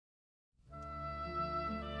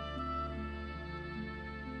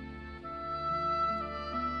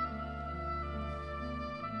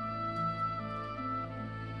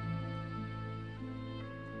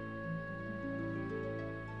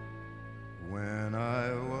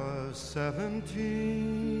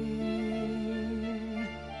17,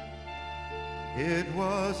 it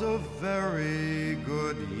was a very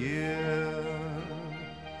good year.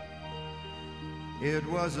 It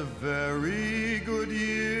was a very good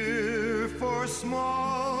year for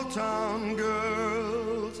small town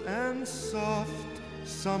girls and soft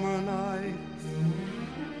summer nights.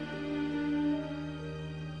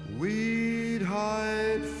 We'd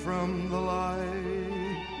hide from the lights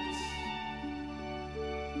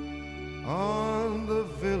on the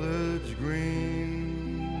village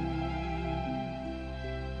green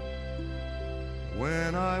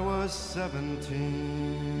when I was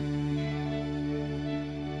 17.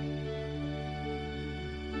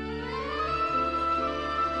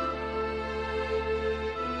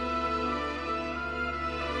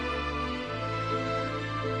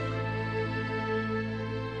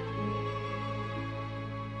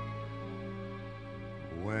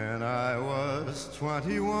 When I was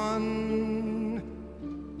 21,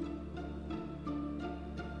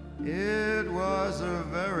 it was a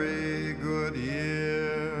very good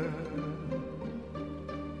year.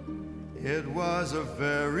 It was a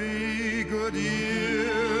very good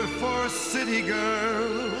year for city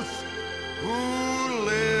girls who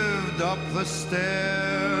lived up the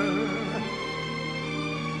stair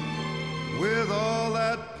with all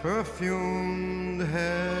that perfumed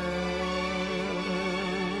hair.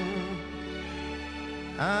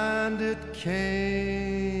 And it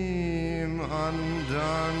came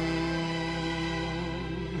undone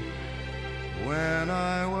when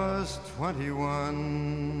I was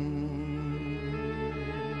 21.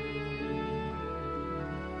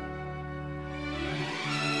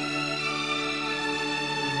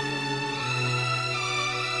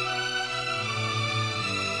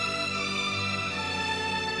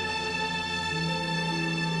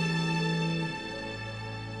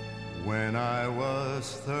 When I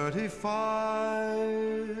was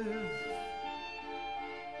 35,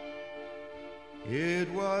 it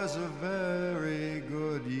was a very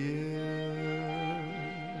good year.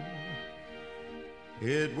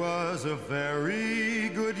 It was a very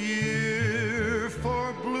good year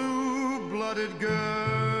for blue-blooded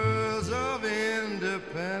girls of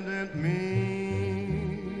independent means.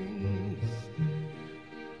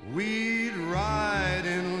 We'd ride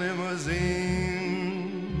in limousines,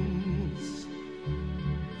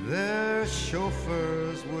 their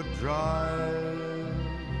chauffeurs would drive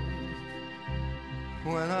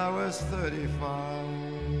when I was 35.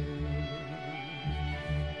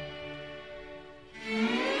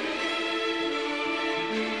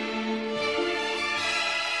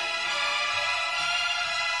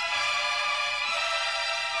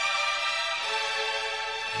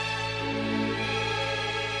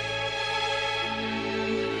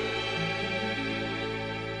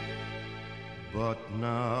 But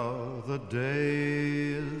now the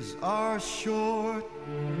days are short.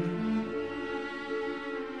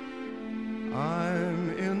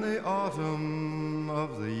 I'm in the autumn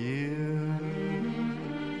of the year,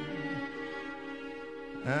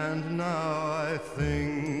 and now I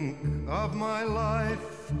think of my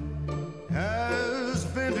life as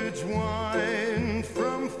vintage wine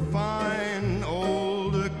from fine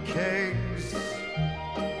old kegs,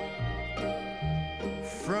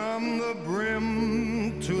 from the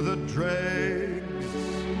brim to the dregs.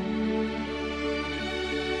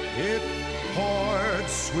 It poured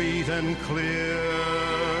sweet and clear.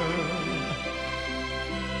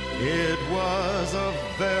 It was a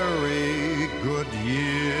very good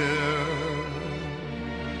year.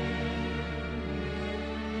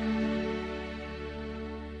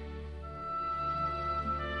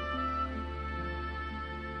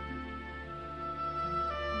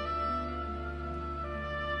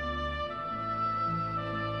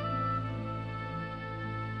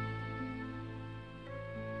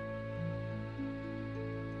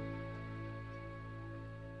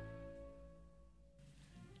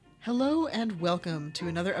 Hello and welcome to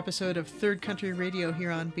another episode of Third Country Radio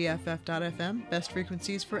here on BFF.FM, Best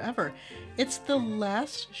Frequencies Forever. It's the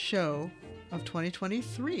last show of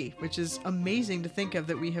 2023, which is amazing to think of,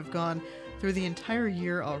 that we have gone through the entire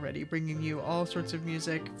year already, bringing you all sorts of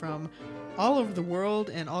music from all over the world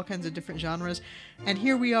and all kinds of different genres. And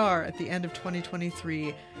here we are at the end of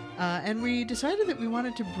 2023, and we decided that we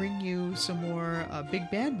wanted to bring you some more big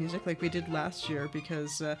band music like we did last year,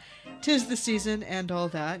 because 'tis the season and all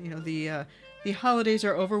that. You know, the holidays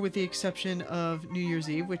are over with the exception of New Year's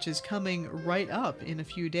Eve, which is coming right up in a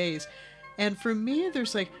few days. And for me, there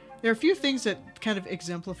are a few things that kind of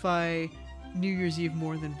exemplify New Year's Eve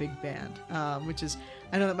more than big band, which is,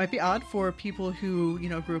 I know that might be odd for people who,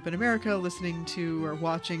 grew up in America listening to or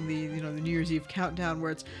watching the New Year's Eve countdown,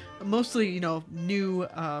 where it's mostly, new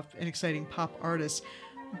and exciting pop artists.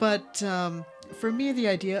 But for me, the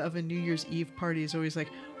idea of a New Year's Eve party is always like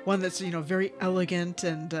one that's, very elegant,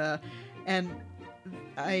 and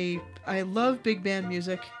I love big band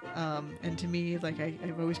music, and to me, like,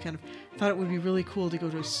 I've always kind of thought it would be really cool to go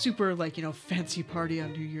to a super, like, fancy party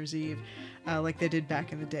on New Year's Eve, like they did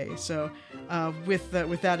back in the day. So with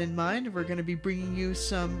that in mind, we're going to be bringing you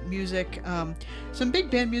some music, some big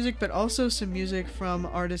band music, but also some music from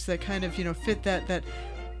artists that kind of, fit that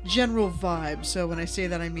general vibe. So when I say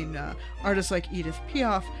that, I mean artists like Edith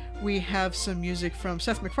Piaf. We have some music from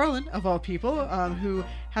Seth MacFarlane, of all people, who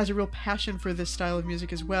has a real passion for this style of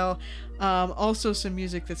music as well. Also some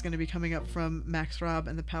music that's going to be coming up from Max Raab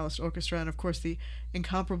and the Palace Orchestra, and of course the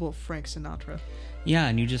incomparable Frank Sinatra. Yeah,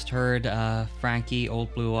 and you just heard Frankie,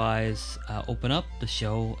 Old Blue Eyes, open up the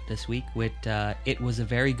show this week with It Was a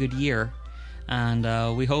Very Good Year,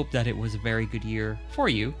 and we hope that it was a very good year for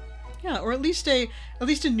you. Yeah, or at least a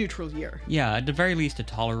neutral year. Yeah, at the very least a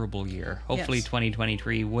tolerable year. Hopefully yes.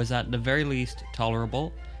 2023 was at the very least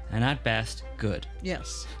tolerable, and at best, good.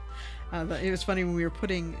 Yes. It was funny when we were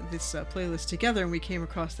putting this playlist together and we came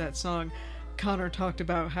across that song. Connor talked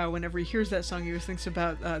about how whenever he hears that song, he always thinks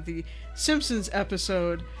about the Simpsons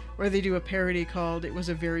episode where they do a parody called It Was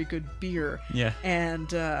a Very Good Beer. Yeah.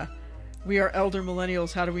 And we are elder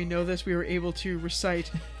millennials. How do we know this? We were able to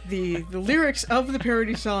recite the lyrics of the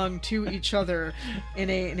parody song to each other in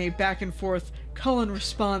a back and forth call and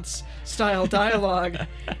response style dialogue,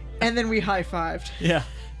 and then we high-fived. Yeah.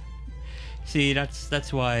 See,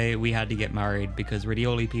 that's why we had to get married, because we're the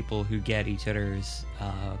only people who get each other's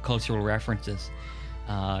cultural references.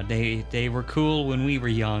 They were cool when we were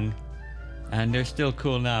young, and they're still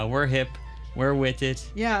cool now. We're hip, we're with it.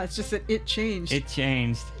 Yeah, it's just that it changed. It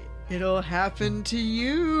changed. It'll happen to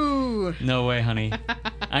you. No way, honey.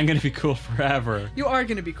 I'm going to be cool forever. You are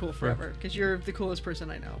going to be cool forever, because you're the coolest person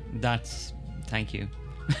I know. Thank you.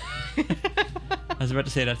 I was about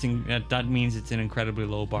to say that means it's an incredibly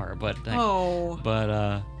low bar, but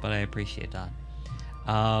I appreciate that.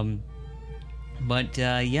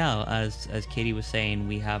 Yeah, as Katie was saying,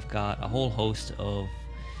 we have got a whole host of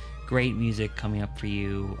great music coming up for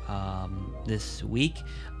you this week.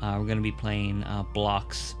 We're going to be playing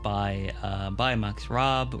blocks by Max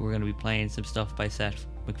Raab. We're going to be playing some stuff by Seth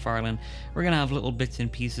MacFarlane. We're going to have little bits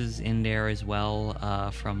and pieces in there as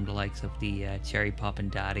well from the likes of the Cherry Poppin'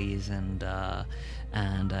 Daddies and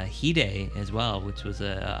Hide as well, which was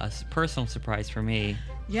a personal surprise for me.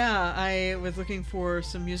 Yeah, I was looking for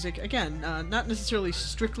some music, again, not necessarily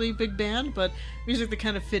strictly big band, but music that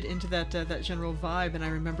kind of fit into that general vibe, and I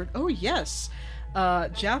remembered, oh yes,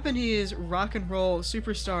 Japanese rock and roll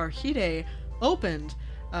superstar Hide opened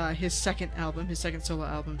his second solo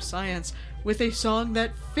album, Science, with a song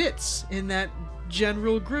that fits in that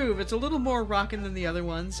general groove. It's a little more rockin' than the other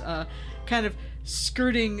ones, kind of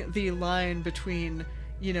skirting the line between,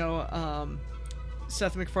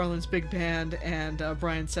 Seth MacFarlane's big band and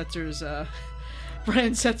Brian Setzer's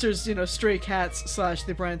Stray Cats /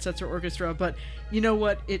 the Brian Setzer Orchestra, but you know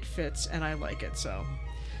what? It fits, and I like it, so.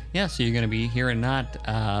 Yeah, so you're going to be hearing that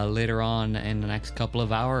later on in the next couple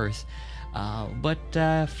of hours.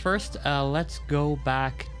 But first, let's go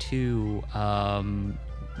back to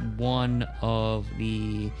one of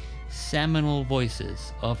the seminal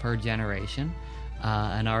voices of her generation,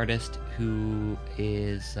 an artist who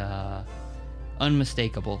is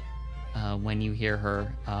unmistakable when you hear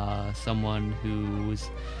her, someone whose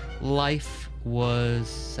life was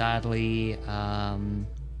sadly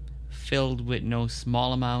filled with no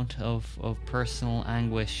small amount of personal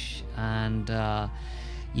anguish, and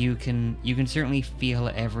you can certainly feel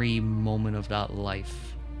every moment of that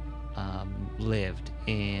life lived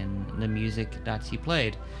in the music that she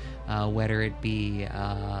played, whether it be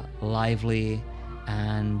lively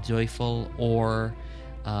and joyful, or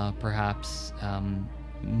perhaps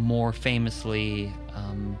more famously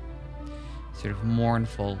sort of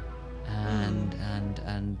mournful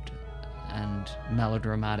and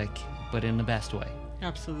melodramatic, but in the best way.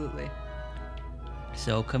 Absolutely.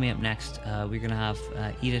 So coming up next, we're going to have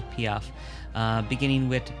Edith Piaf, beginning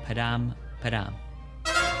with Padam Padam.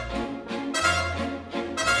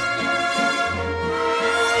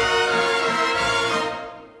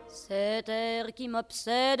 Cet air qui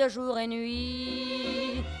m'obsède jour et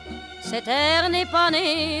nuit, cet air n'est pas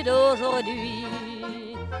né d'aujourd'hui.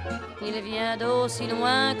 Il vient d'aussi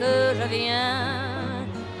loin que je viens,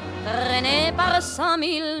 traîné par 100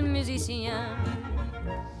 000 musiciens.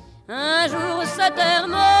 Un jour cette terre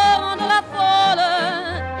me rendra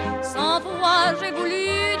folle, 100 fois j'ai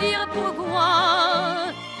voulu dire pourquoi,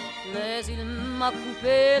 mais il m'a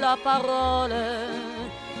coupé la parole.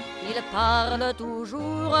 Il parle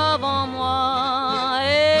toujours avant moi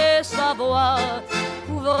et sa voix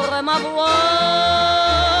couvre ma voix.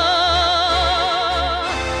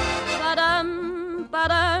 Padam,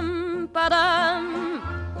 padam, padam,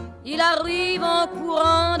 il arrive en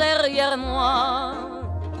courant derrière moi.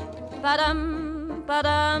 Padam,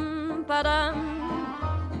 padam, padam,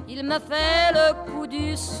 il me fait le coup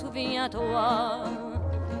du souviens-toi.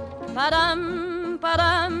 Padam,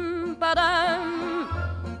 padam, padam,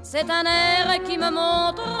 c'est un air qui me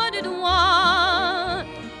montre du doigt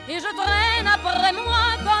et je traîne après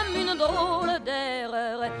moi comme une drôle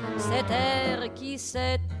d'erreur cet air qui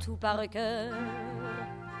sait tout par cœur.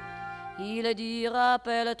 Il dit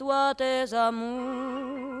rappelle-toi tes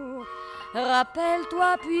amours,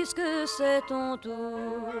 rappelle-toi puisque c'est ton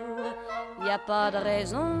tour. Y a pas de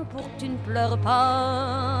raison pour que tu ne pleures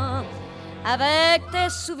pas avec tes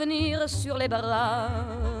souvenirs sur les bras.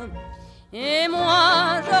 Et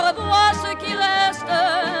moi je revois ce qui reste,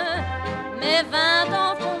 mes 20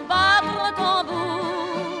 ans font battre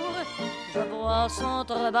tambour. Je vois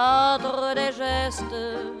s'entrebattre des gestes,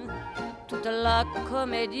 toute la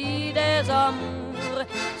comédie des amours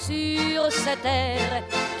sur cette terre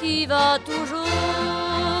qui va toujours.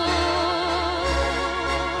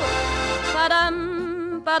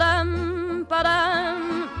 Padam, padam,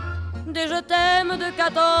 padam, des je t'aime de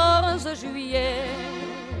 14 juillet.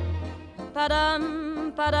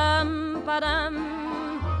 Padam, padam, padam,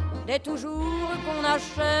 des toujours qu'on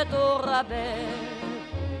achète au rabais.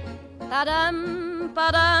 Padam,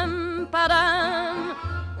 padam, padam,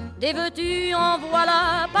 des veux-tu en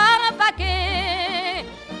voilà par un paquet.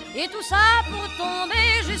 Et tout ça pour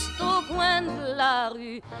tomber juste au coin de la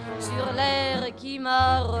rue sur l'air qui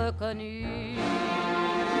m'a reconnu.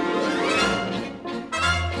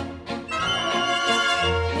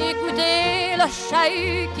 Écoutez le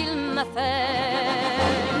chahut qu'il m'a fait,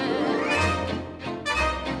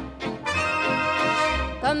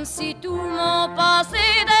 comme si tout mon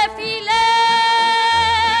passé défilait.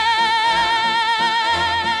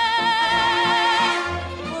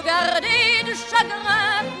 Faut garder du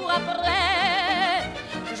chagrin pour après,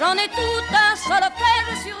 j'en ai tout un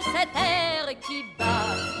solfège sur cette terre qui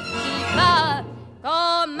bat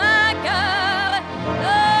comme un cœur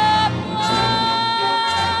de bois.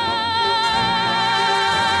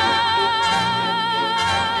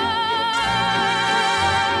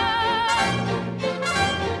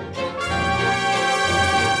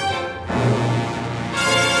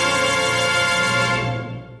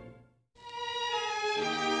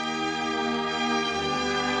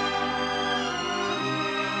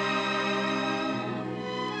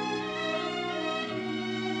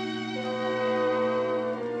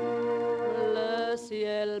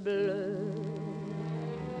 Ciel bleu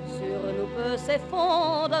sur nous peut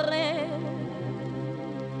s'effondrer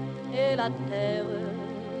et la terre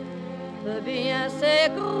peut bien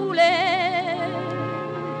s'écrouler.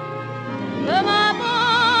 De ma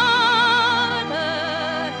porte,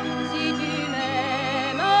 si tu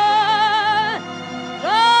m'aimes,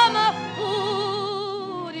 je me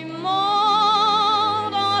fous du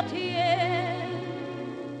monde entier.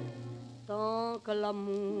 Tant que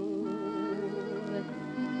l'amour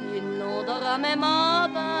inondera mes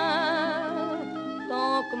matins,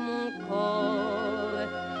 tant que mon corps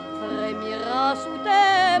frémira sous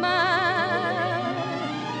tes mains.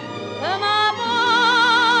 De ma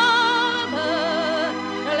porte,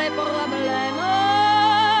 les problèmes,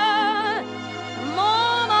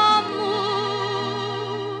 mon amour,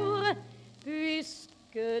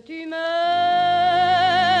 puisque tu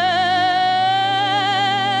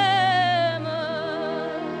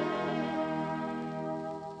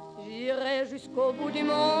jusqu'au bout du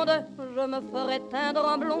monde, je me ferais teindre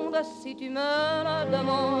en blonde si tu me le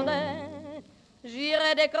demandais.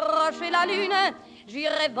 J'irais décrocher la lune,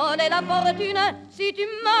 j'irais voler la fortune si tu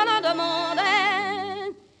me le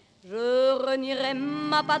demandais. Je renierais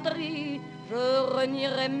ma patrie, je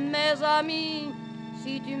renierais mes amis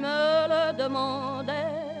si tu me le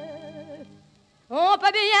demandais. On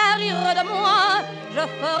peut bien rire de moi, je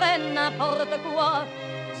ferais n'importe quoi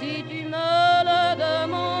si tu me le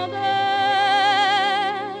demandais.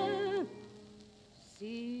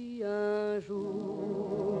 Si un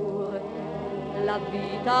jour la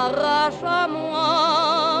vie t'arrache à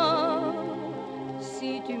moi,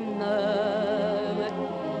 si tu meurs,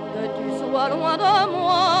 que tu sois loin de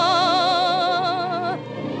moi,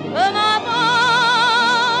 peu m'importe.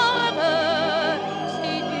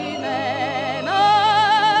 Si tu m'aimes,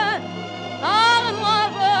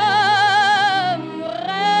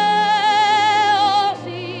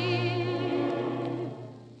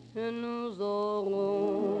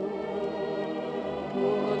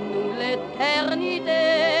 éternité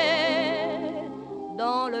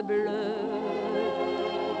dans le bleu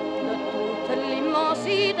de toute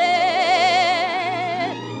l'immensité,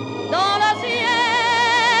 dans le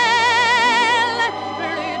ciel,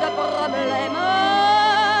 plus de problèmes.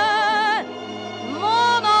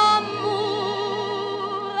 Mon amour,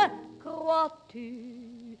 crois-tu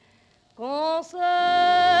qu'on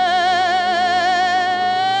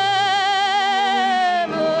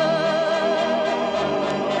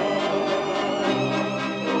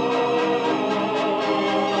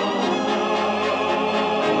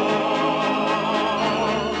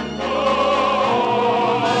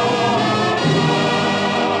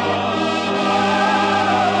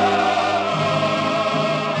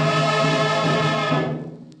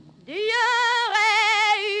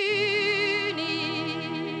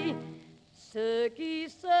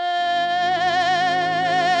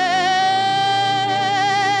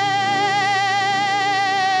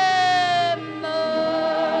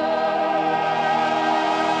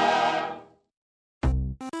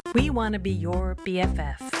We want to be your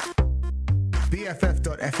BFF.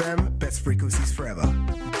 BFF.FM, best frequencies forever.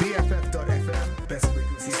 BFF.FM, best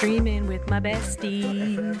frequencies Streaming with my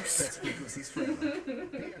BFF.FM, besties. best frequencies forever.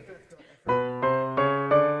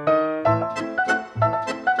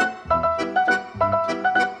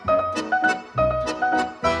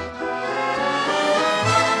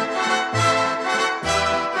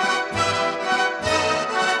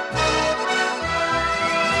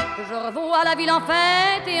 Je revois la ville en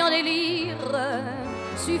fête et en délire,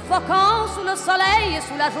 suffoquant sous le soleil et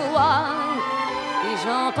sous la joie. Et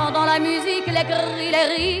j'entends dans la musique les cris, les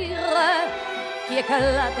rires qui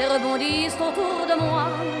éclatent et rebondissent autour de moi.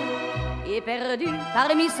 Et perdu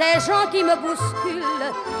parmi ces gens qui me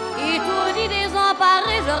bousculent, étourdi,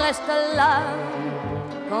 désemparé, je reste là.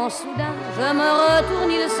 Quand soudain je me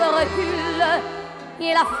retourne, il se recule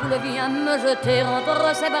et la foule vient me jeter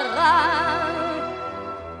entre ses bras.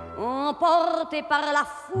 Emportés par la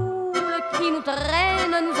foule qui nous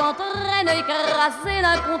traîne, nous entraîne, écrasés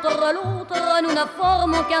l'un contre l'autre, nous ne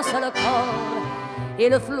formons qu'un seul corps. Et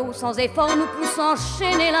le flot sans effort nous pousse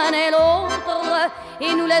enchaîner l'un et l'autre,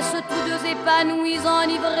 et nous laisse tous deux épanouis,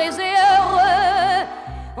 enivrés et heureux.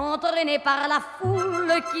 Entraînés par la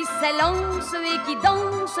foule qui s'élance et qui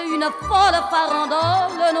danse une folle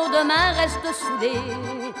farandole, nos deux mains restent soudées.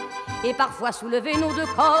 Et parfois soulevés, nos deux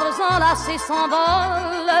corps enlacés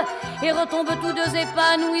s'envolent et retombent tous deux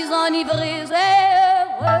épanouis, enivrés et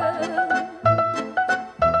heureux.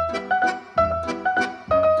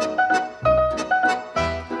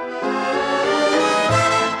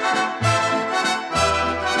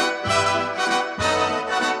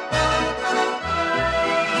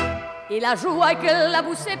 Et la joie qu'elle a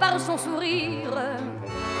poussée par son sourire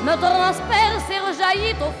me transperce et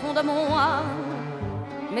rejaillit au fond de moi.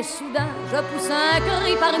 Mais soudain je pousse un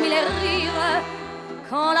cri parmi les rires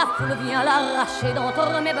quand la foule vient l'arracher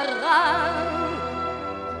d'entre mes bras.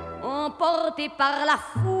 Emportés par la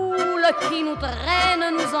foule qui nous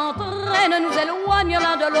traîne, nous entraîne, nous éloigne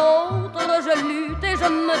l'un de l'autre, je lutte et je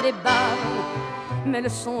me débat. Mais le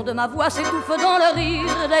son de ma voix s'étouffe dans le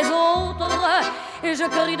rire des autres, et je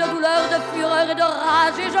crie de douleur, de fureur et de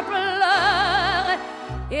rage, et je pleure.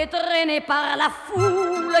 Et traîné par la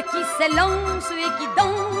foule qui s'élance et qui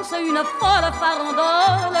danse une folle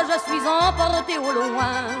farandole, je suis emporté au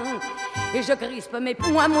loin. Et je crispe mes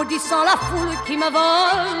poings maudissant la foule qui me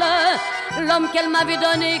vole l'homme qu'elle m'avait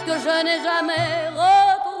donné que je n'ai jamais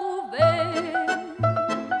retrouvé.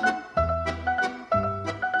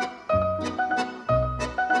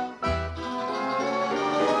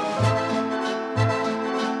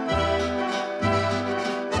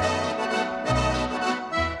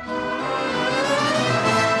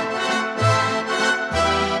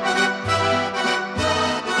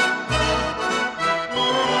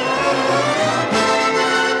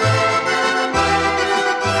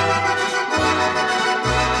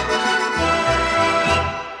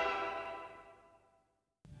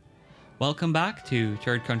 Welcome back to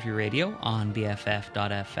Third Country Radio on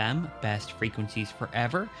BFF.FM, best frequencies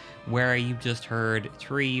forever, where you just heard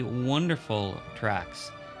three wonderful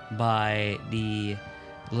tracks by the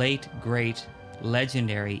late, great,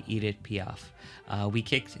 legendary Edith Piaf. We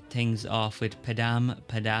kicked things off with Padam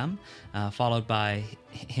Padam, followed by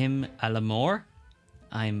Hymne à l'amour.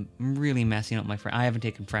 I'm really messing up my French. I haven't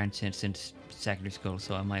taken French since secondary school,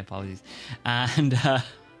 so my apologies. And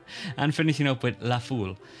finishing up with La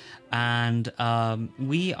Foule. And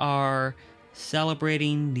we are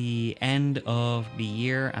celebrating the end of the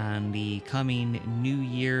year and the coming New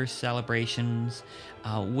Year celebrations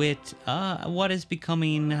with what is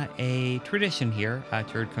becoming a tradition here at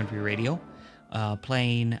Third Country Radio.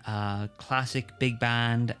 playing classic big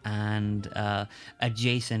band and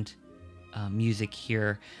adjacent music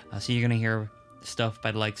here. So you're going to hear stuff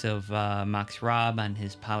by the likes of Max Robb and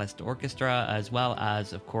his Palace Orchestra, as well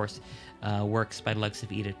as, of course, works by the likes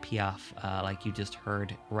of Edith Piaf, like you just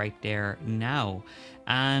heard right there now.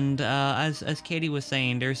 And as Katie was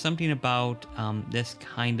saying, there's something about this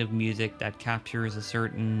kind of music that captures a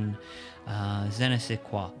certain je ne sais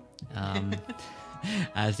quoi,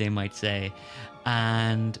 as they might say.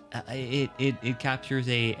 And it captures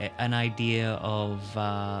an idea of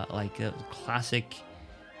like a classic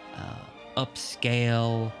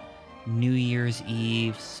upscale New Year's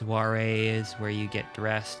Eve soirees where you get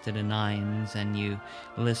dressed to the nines and you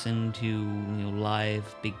listen to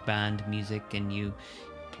live big band music and you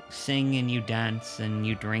sing and you dance and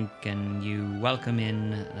you drink and you welcome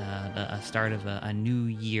in the start of a new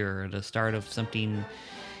year, the start of something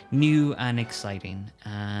new and exciting.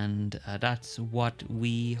 And that's what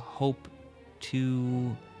we hope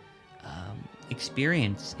to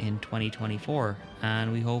experience in 2024,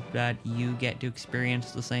 and we hope that you get to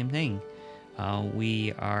experience the same thing.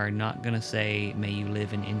 We are not going to say may you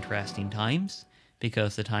live in interesting times,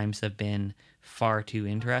 because the times have been far too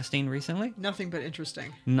interesting recently. Nothing but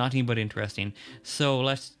interesting. Nothing but interesting. So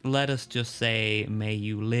let us just say may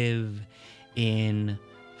you live in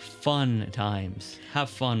fun times. Have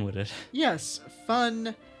fun with it. Yes,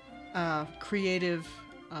 fun, creative,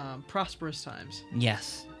 prosperous times.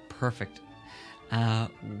 Yes, perfect.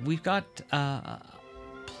 We've got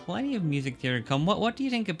plenty of music there to come. What do you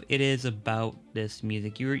think it is about this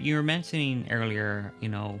music? You were mentioning earlier,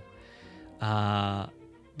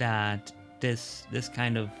 that this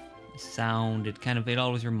kind of sound, it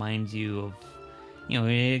always reminds you of,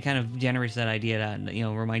 it kind of generates that idea that,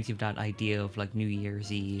 reminds you of that idea of like New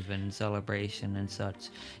Year's Eve and celebration and such.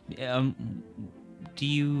 Do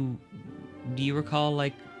you recall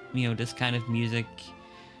like, this kind of music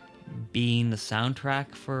being the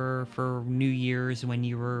soundtrack for New Year's when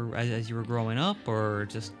you were as you were growing up, or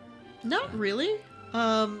just not really?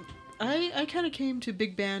 I kind of came to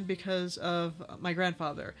big band because of my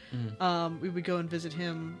grandfather. We would go and visit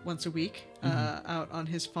him once a week out on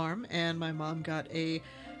his farm, and my mom got it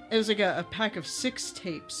was like a pack of 6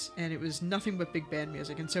 tapes, and it was nothing but big band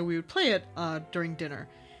music, and so we would play it during dinner.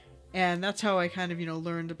 And that's how I kind of,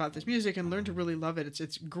 learned about this music and learned to really love it.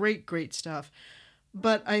 It's great stuff.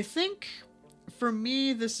 But I think for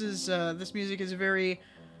me, this music is a very...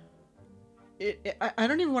 I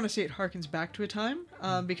don't even want to say it harkens back to a time,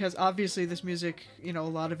 because obviously this music, a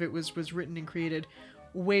lot of it was written and created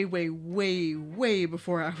way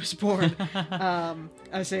before I was born.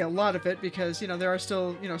 I say a lot of it because, there are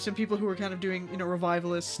still, some people who are kind of doing,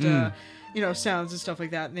 revivalist, sounds and stuff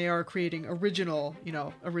like that, and they are creating original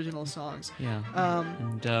songs. Yeah.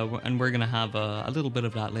 And we're going to have a little bit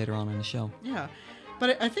of that later on in the show. Yeah.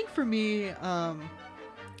 But I think for me,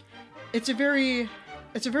 it's a very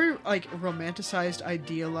like romanticized,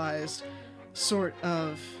 idealized sort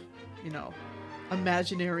of,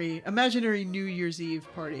 imaginary New Year's Eve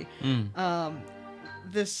party.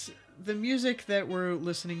 The music that we're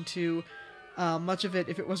listening to, much of it,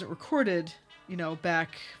 if it wasn't recorded,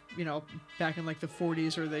 back in like the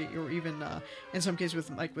 40s or even in some cases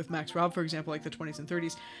with Max Robb, for example, like the 20s and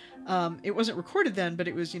 30s, it wasn't recorded then, but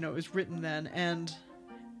it was it was written then, and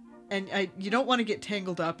you don't want to get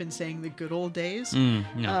tangled up in saying the good old days,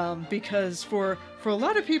 no. Because for a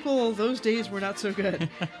lot of people those days were not so good.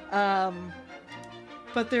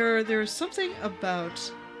 But there's something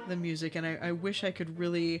about the music, and I wish I could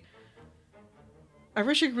really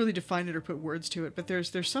define it or put words to it. But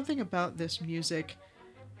there's something about this music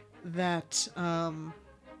that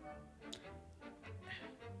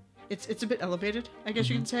it's a bit elevated, I guess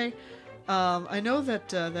you can say. I know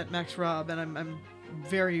that Max Robb, and I'm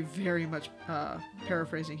very, very much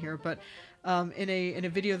paraphrasing here, but in a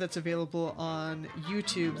video that's available on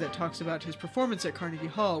YouTube that talks about his performance at Carnegie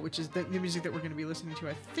Hall, which is the music that we're going to be listening to,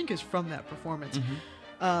 I think is from that performance.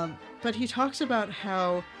 But he talks about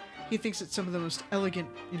how he thinks it's some of the most elegant,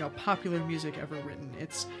 popular music ever written.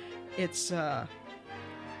 It's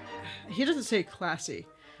he doesn't say classy,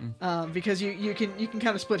 because you can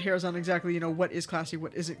kind of split hairs on exactly what is classy,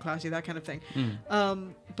 what isn't classy, that kind of thing.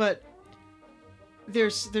 But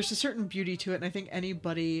there's a certain beauty to it, and I think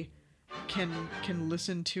anybody can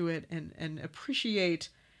listen to it and appreciate,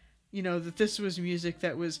 that this was music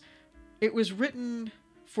that was written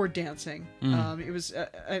for dancing. It was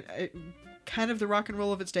kind of the rock and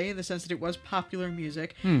roll of its day in the sense that it was popular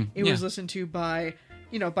music. It was listened to by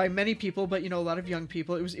many people, but a lot of young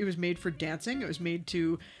people. It was made for dancing. It was made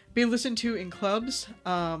to be listened to in clubs.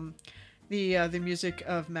 the music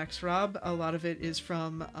of Max Rabe. A lot of it is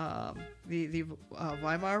from the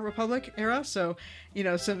Weimar Republic era, so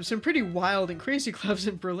some pretty wild and crazy clubs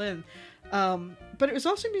in Berlin. But it was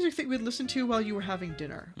also music that you would listen to while you were having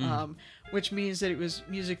dinner, which means that it was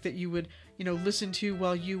music that you would listen to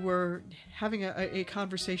while you were having a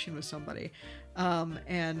conversation with somebody.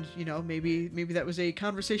 And maybe that was a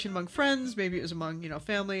conversation among friends, maybe it was among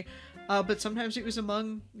family, but sometimes it was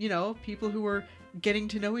among people who were getting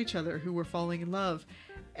to know each other, who were falling in love.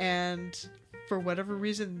 And for whatever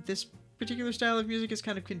reason, this particular style of music is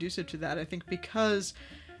kind of conducive to that, I think, because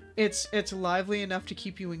it's lively enough to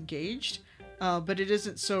keep you engaged, but it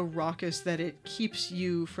isn't so raucous that it keeps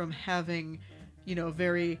you from having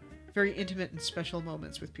very, very intimate and special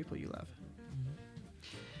moments with people you love.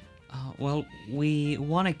 Well, we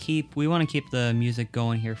want to keep the music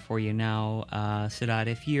going here for you now, so that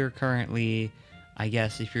if you're currently, I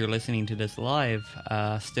guess, if you're listening to this live,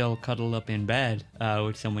 still cuddled up in bed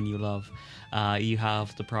with someone you love, you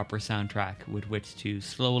have the proper soundtrack with which to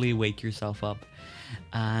slowly wake yourself up.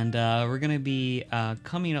 And we're going to be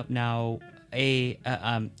coming up now a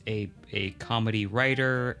comedy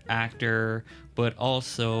writer, actor, but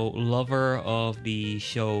also lover of the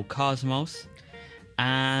show Cosmos,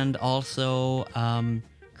 and also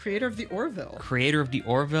creator of the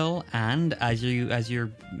Orville, and as you're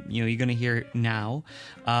going to hear now,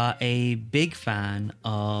 a big fan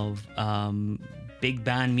of big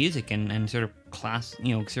band music and sort of class,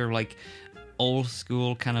 sort of like old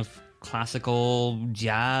school kind of classical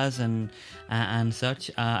jazz and such.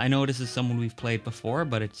 I know this is someone we've played before,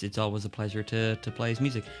 but it's always a pleasure to play his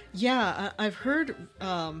music. Yeah, I've heard,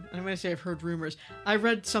 I'm going to say I've heard rumors. I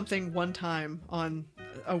read something one time on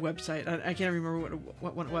a website. I can't remember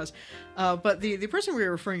what one it was. But the person we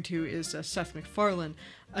were referring to is Seth MacFarlane,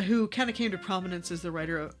 who kind of came to prominence as the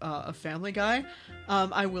writer of Family Guy.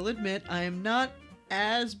 I will admit I am not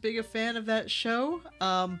as big a fan of that show,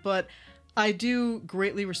 but I do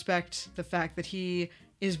greatly respect the fact that he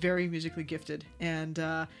is very musically gifted. And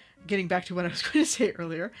getting back to what I was going to say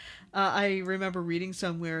earlier, I remember reading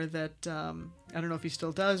somewhere that, I don't know if he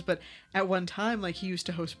still does, but at one time, he used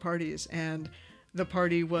to host parties, and the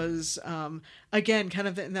party was, again, kind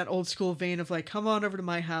of in that old school vein of come on over to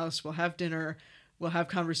my house, we'll have dinner, we'll have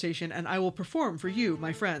conversation, and I will perform for you,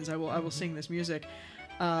 my friends. I will sing this music,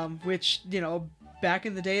 which, back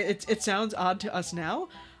in the day, it sounds odd to us now.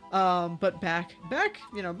 But back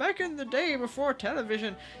in the day before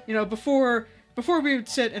television, before we would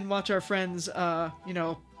sit and watch our friends,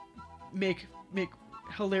 make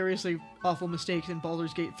hilariously awful mistakes in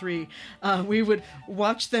Baldur's Gate 3, we would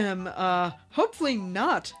watch them, hopefully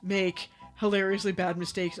not make hilariously bad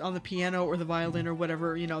mistakes on the piano or the violin or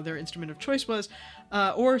whatever, their instrument of choice was,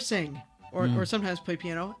 or sing, or sometimes play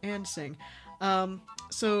piano and sing.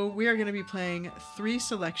 So we are going to be playing 3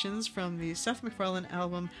 selections from the Seth MacFarlane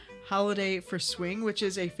album Holiday for Swing, which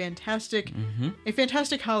is a fantastic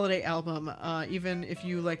holiday album. Even if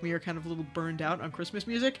you, like me, are kind of a little burned out on Christmas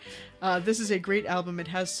music, this is a great album. It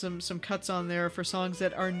has some cuts on there for songs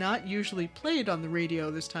that are not usually played on the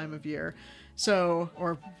radio this time of year. So,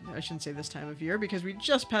 or I shouldn't say this time of year, because we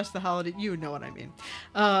just passed the holiday. You know what I mean.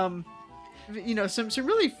 Some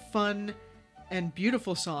really fun and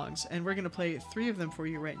beautiful songs, and we're going to play 3 of them for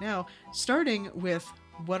you right now, starting with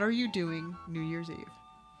What Are You Doing New Year's Eve?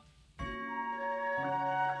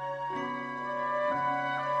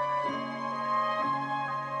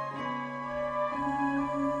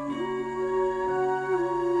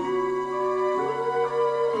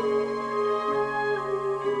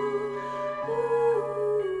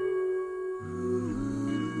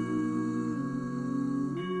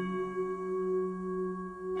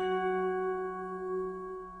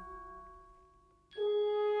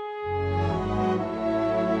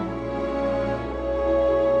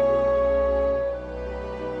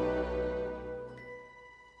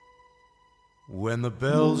 When the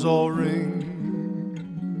bells all ring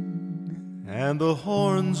and the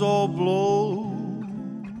horns all blow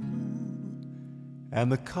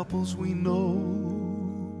and the couples we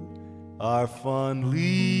know are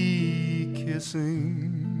fondly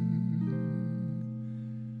kissing,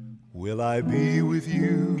 will I be with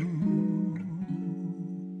you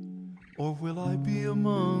or will I be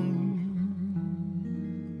among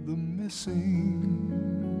the missing?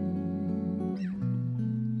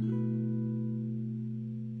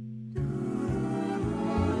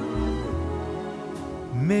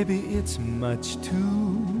 Maybe it's much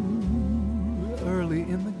too early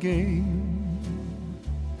in the game,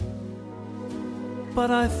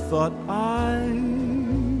 but I thought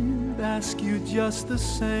I'd ask you just the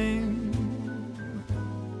same.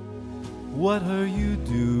 What are you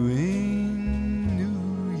doing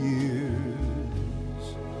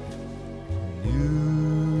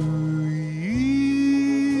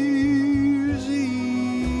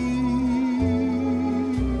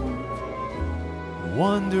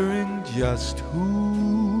just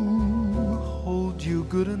who hold you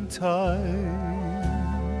good and tight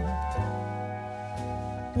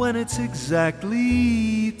when it's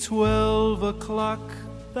exactly 12 o'clock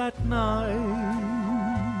that night,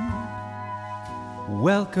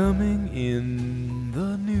 welcoming in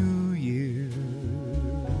the new year.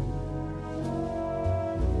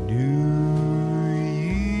 New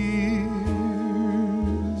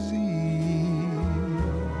Year's Eve.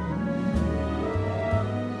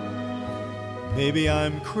 Maybe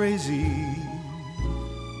I'm crazy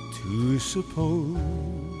to suppose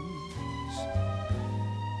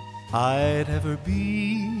I'd ever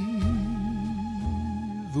be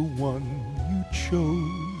the one you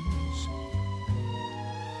chose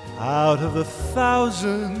out of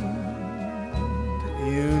 1,000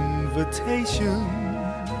 invitations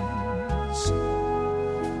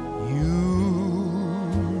you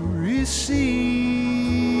receive.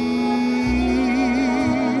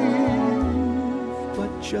 But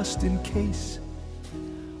just in case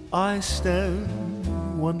I stand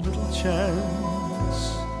one little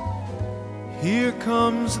chance, here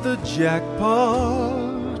comes the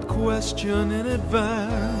jackpot question in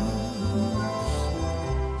advance.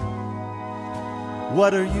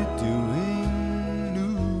 What are you doing,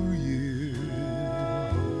 New Year's?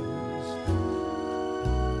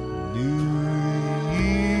 New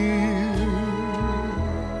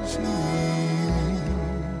Year's Eve.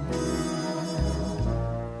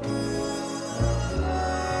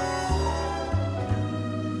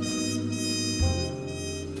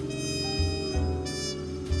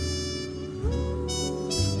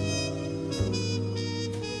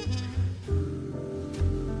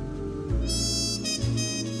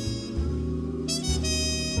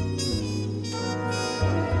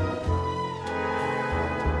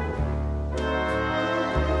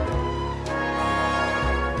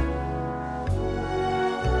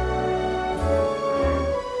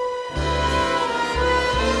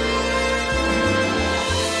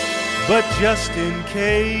 But just in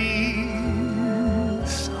case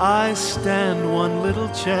I stand one little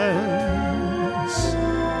chance,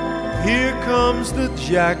 here comes the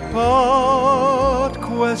jackpot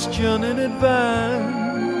question in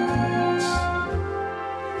advance.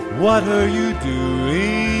 What are you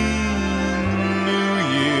doing, New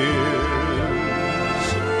Year's?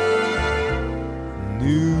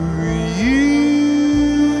 New Year's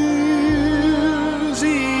Eve.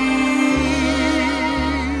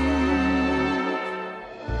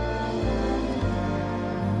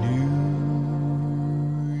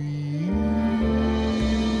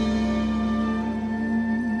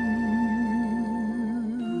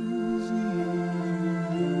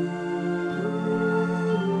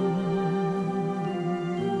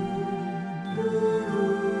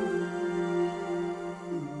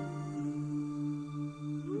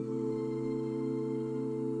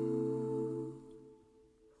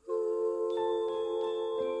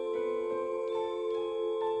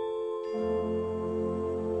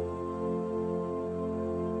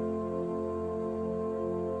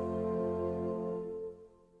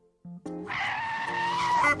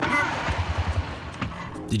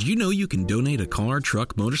 Did you know you can donate a car,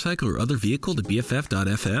 truck, motorcycle, or other vehicle to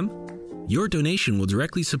BFF.FM? Your donation will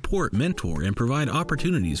directly support, mentor, and provide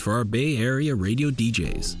opportunities for our Bay Area radio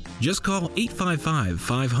DJs. Just call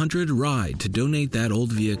 855-500-RIDE to donate that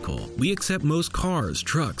old vehicle. We accept most cars,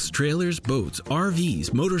 trucks, trailers, boats,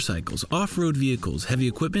 RVs, motorcycles, off-road vehicles, heavy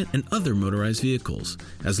equipment, and other motorized vehicles.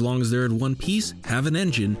 As long as they're in one piece, have an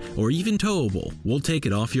engine, or even towable, we'll take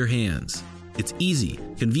it off your hands. It's easy,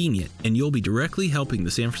 convenient, and you'll be directly helping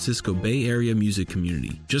the San Francisco Bay Area music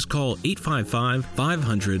community. Just call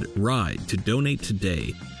 855-500-RIDE to donate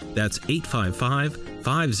today. That's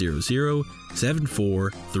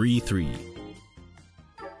 855-500-7433.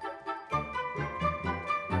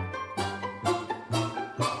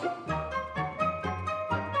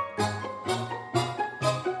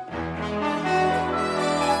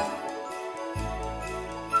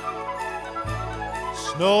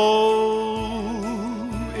 Snow,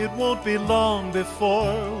 it won't be long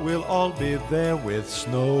before we'll all be there with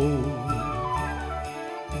snow.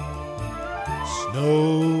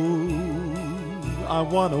 Snow, I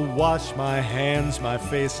want to wash my hands, my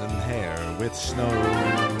face and hair with snow.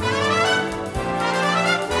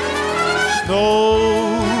 Snow,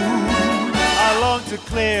 I long to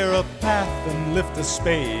clear a path and lift a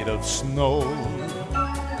spade of snow.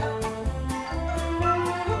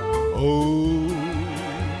 Oh,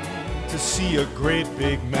 to see a great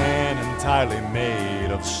big man entirely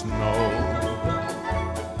made of snow.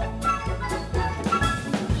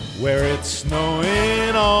 Where it's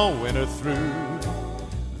snowing all winter through,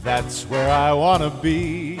 that's where I wanna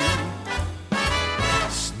be.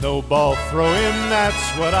 Snowball throwing,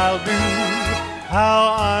 that's what I'll do.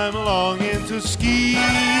 How I'm longing to ski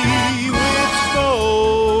with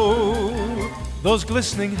snow. Those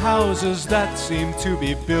glistening houses that seem to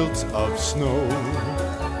be built of snow.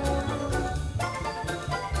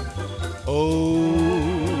 Oh,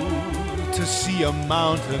 to see a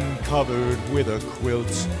mountain covered with a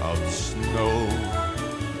quilt of snow.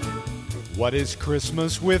 What is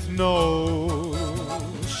Christmas with no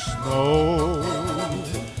snow?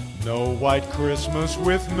 No white Christmas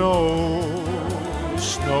with no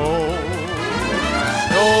snow.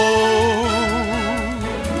 Snow.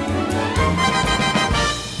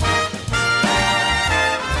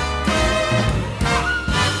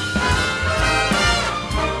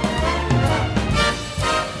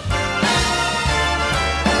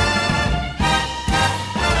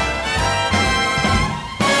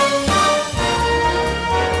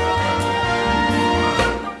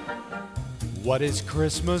 What is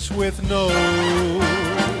Christmas with no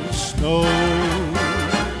snow?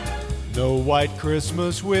 No white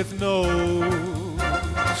Christmas with no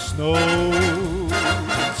snow.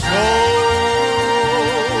 Snow.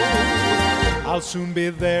 I'll soon be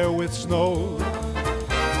there with snow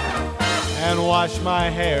and wash my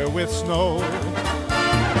hair with snow.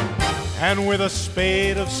 And with a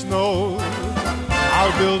spade of snow,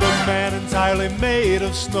 I'll build a man entirely made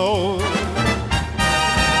of snow.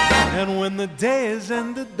 And when the day is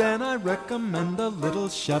ended, then I recommend a little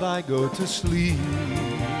shut-eye go to sleep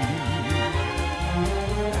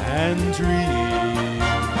and dream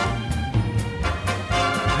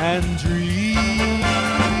and dream,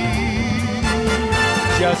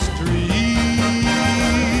 just dream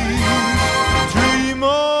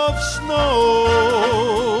of snow.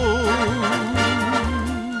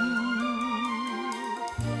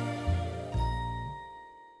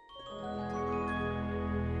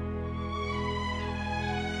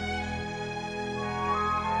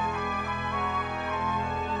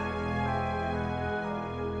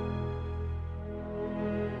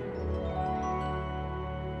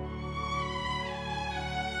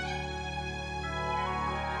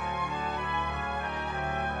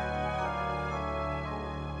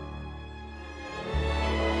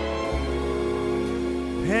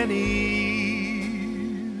 Pennies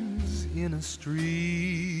in a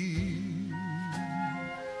street,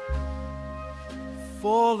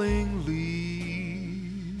 falling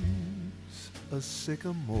leaves, a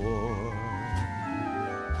sycamore,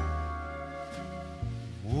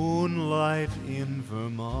 moonlight in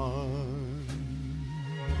Vermont,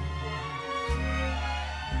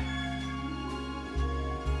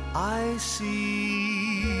 I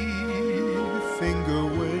see finger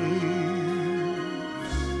waves,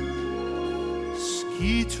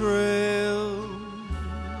 ski trails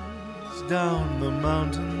down the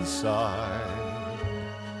mountainside,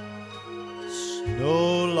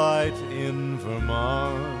 snow light in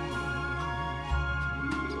Vermont,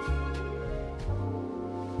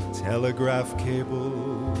 telegraph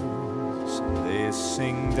cables, they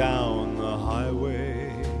sing down the highway,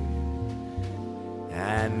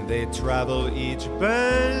 and they travel each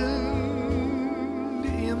bend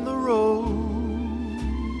in the road.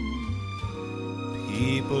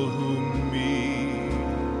 People who meet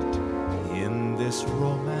in this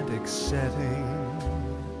romantic setting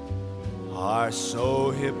are so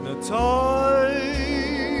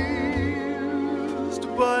hypnotized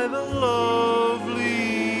by the lovely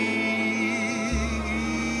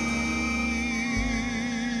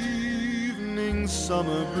evening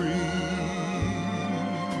summer breeze,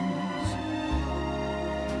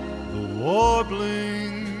 the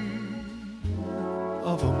warbling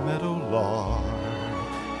of a meadowlark,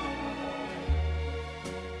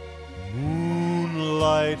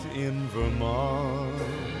 moonlight in Vermont.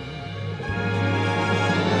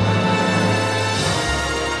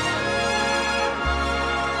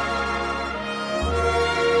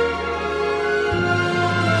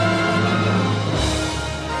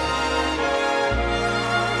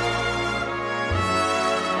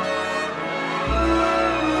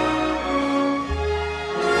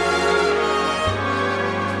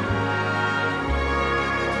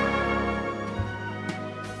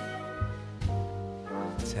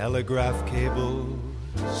 Telegraph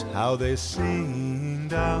cables, how they sing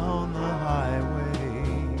down the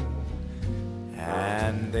highway,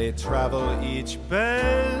 and they travel each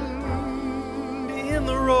bend in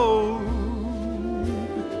the road.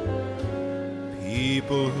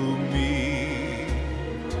 People who meet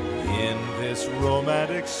in this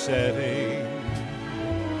romantic setting,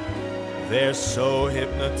 they're so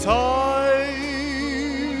hypnotized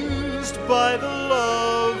by the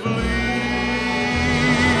lovely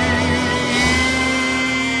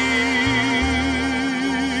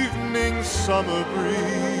summer breeze,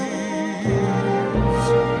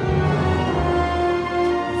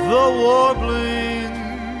 the warbling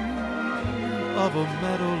of a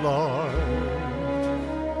meadowlark,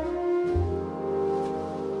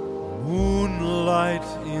 moonlight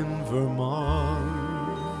in Vermont,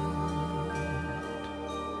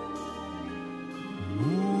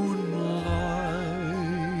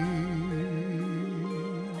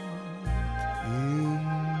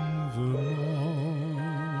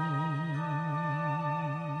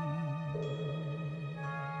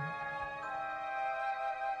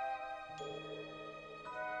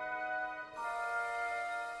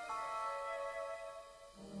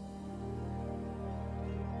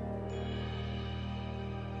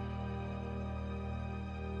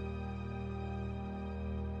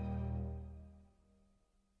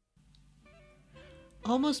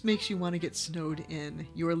 Almost makes you want to get snowed in.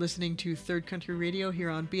 You are listening to Third Country Radio here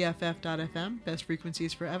on BFF.FM, Best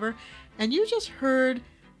Frequencies Forever, and you just heard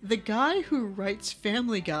the guy who writes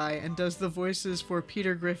Family Guy and does the voices for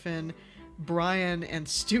Peter Griffin, Brian, and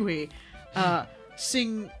Stewie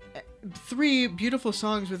sing 3 beautiful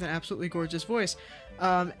songs with an absolutely gorgeous voice.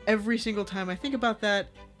 Every single time I think about that,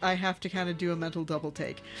 I have to kind of do a mental double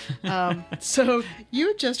take. So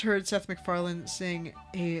you just heard Seth MacFarlane sing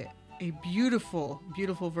a beautiful,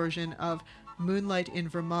 beautiful version of Moonlight in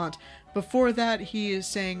Vermont. Before that, he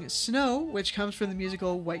sang Snow, which comes from the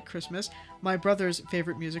musical White Christmas, my brother's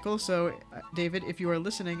favorite musical. So, David, if you are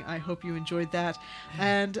listening, I hope you enjoyed that.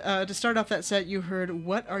 And to start off that set, you heard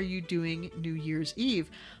What Are You Doing New Year's Eve?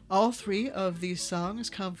 All 3 of these songs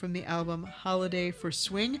come from the album Holiday for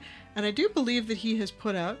Swing, and I do believe that he has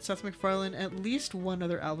put out, Seth MacFarlane, at least 1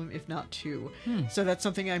 other album, if not 2. So that's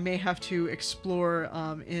something I may have to explore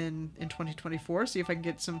in 2024, see if I can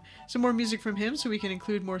get some more music from him so we can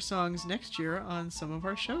include more songs next year on some of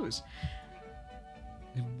our shows.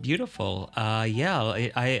 Beautiful. I'm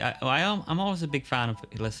always a big fan of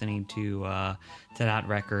listening to that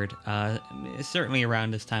record. Certainly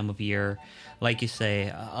around this time of year, like you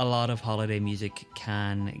say, a lot of holiday music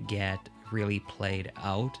can get really played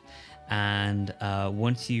out, and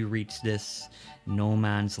once you reach this no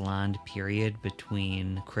man's land period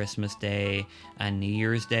between Christmas Day and New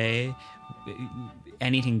Year's Day,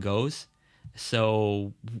 anything goes.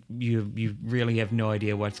 So you really have no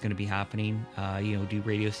idea what's going to be happening. Do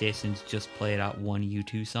radio stations just play that one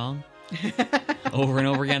U2 song over and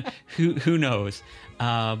over again? Who knows?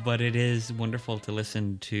 But it is wonderful to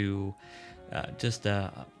listen to just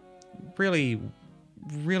really,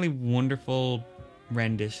 really wonderful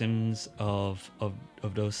renditions of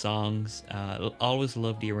those songs. Always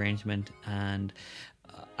love the arrangement, and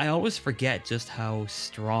I always forget just how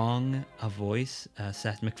strong a voice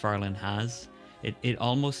Seth MacFarlane has. It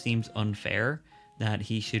almost seems unfair that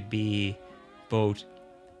he should be both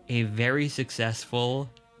a very successful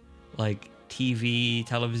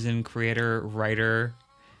television creator, writer,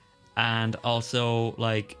 and also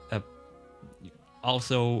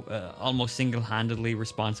almost single-handedly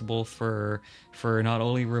responsible for not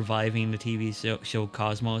only reviving the TV show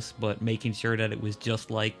Cosmos, but making sure that it was just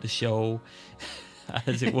like the show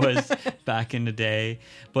as it was back in the day.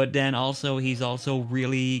 But then also he's also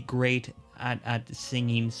really great at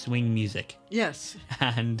singing swing music. Yes.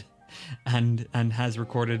 And has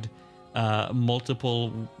recorded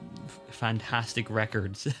multiple fantastic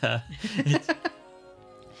records. But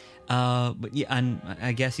yeah, and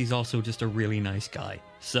I guess he's also just a really nice guy.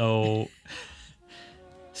 So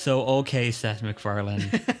okay, Seth MacFarlane.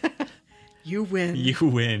 You win. You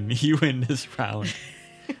win this round.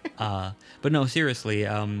 But no, seriously,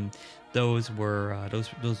 those were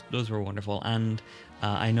wonderful, and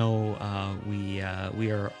I know we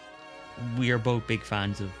are both big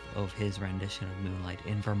fans of his rendition of Moonlight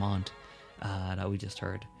in Vermont that we just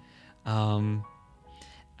heard,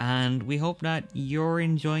 and we hope that you're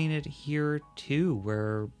enjoying it here too.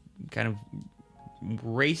 We're kind of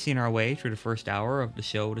racing our way through the first hour of the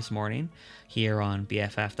show this morning here on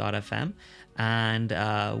BFF.FM,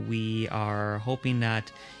 and we are hoping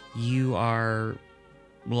that you are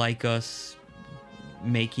like us,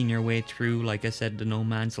 making your way through, like I said, the no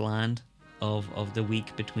man's land of the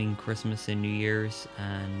week between Christmas and New Year's,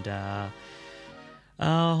 and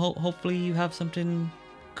hopefully you have something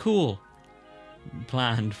cool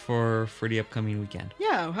planned for the upcoming weekend.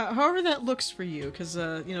 Yeah, however that looks for you, because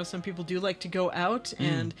some people do like to go out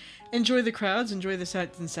and enjoy the crowds, enjoy the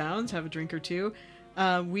sights and sounds, have a drink or two.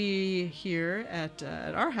 We here at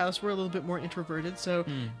our house, we're a little bit more introverted, so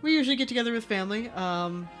we usually get together with family.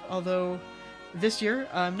 Although this year,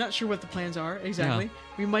 I'm not sure what the plans are exactly. Yeah.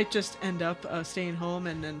 We might just end up staying home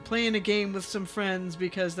and then playing a game with some friends,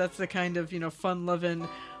 because that's the kind of fun-loving,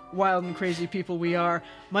 wild and crazy people we are,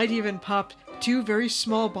 might even pop 2 very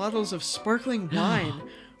small bottles of sparkling wine.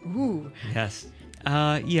 Ooh. Yes.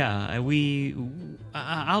 Yeah.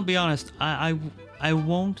 I'll be honest. I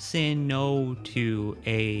won't say no to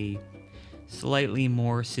a slightly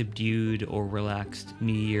more subdued or relaxed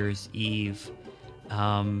New Year's Eve.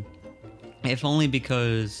 If only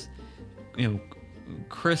because,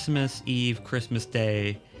 Christmas Eve, Christmas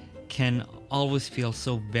Day can always feel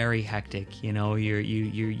so very hectic. You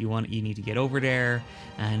need to get over there,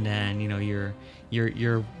 and then you're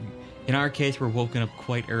in our case, we're woken up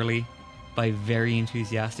quite early by very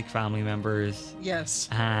enthusiastic family members. Yes.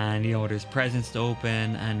 And there's presents to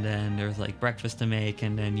open, and then there's like breakfast to make,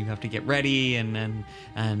 and then you have to get ready, and then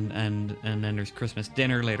there's Christmas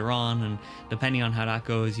dinner later on, and depending on how that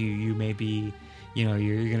goes, you may be, you're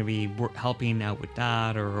going to be helping out with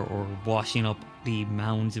that, or washing up the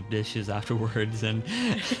mounds of dishes afterwards, and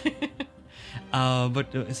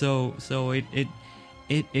but so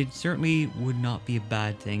it certainly would not be a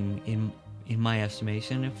bad thing in my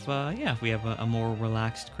estimation if we have a more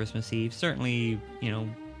relaxed Christmas Eve. Certainly,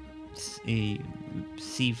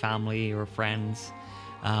 see family or friends,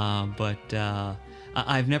 but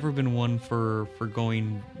I've never been one for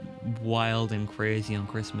going wild and crazy on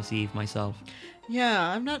Christmas Eve myself. Yeah,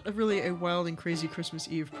 I'm not really a wild and crazy Christmas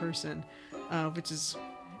Eve person, which is,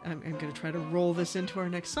 I'm going to try to roll this into our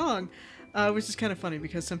next song, which is kind of funny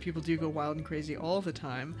because some people do go wild and crazy all the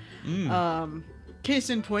time.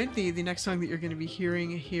 Case in point, the next song that you're going to be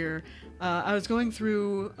hearing here, I was going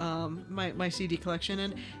through my CD collection,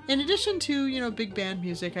 and in addition to, big band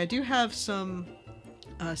music, I do have some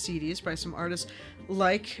CDs by some artists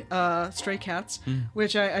like Stray Cats,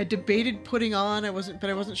 which I debated putting on. I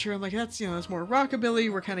wasn't sure. I'm like, that's more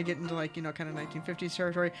rockabilly. We're kind of getting to kind of 1950s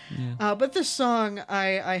territory. Yeah. But this song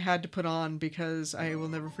I had to put on because I will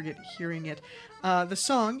never forget hearing it. The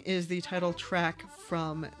song is the title track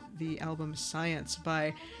from the album Science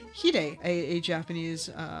by Hide, a Japanese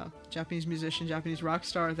musician, Japanese rock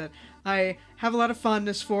star that I have a lot of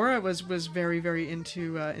fondness for. I was very, very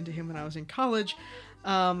into him when I was in college.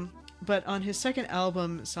 But on his second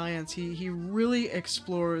album, Science, he really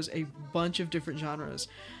explores a bunch of different genres,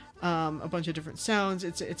 a bunch of different sounds.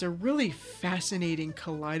 It's a really fascinating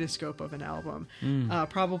kaleidoscope of an album.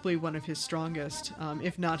 Probably one of his strongest,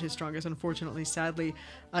 if not his strongest. Unfortunately, sadly,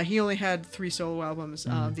 he only had 3 solo albums.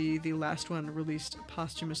 The last one released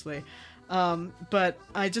posthumously. But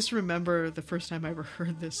I just remember the first time I ever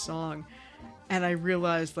heard this song, and I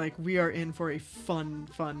realized we are in for a fun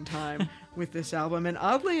time with this album. And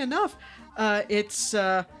oddly enough, it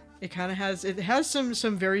has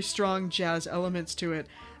some very strong jazz elements to it.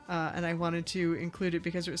 And I wanted to include it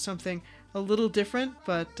because it was something a little different,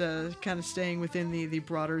 but kind of staying within the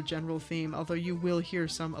broader general theme. Although you will hear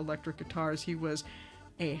some electric guitars. He was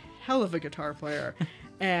a hell of a guitar player.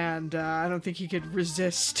 And I don't think he could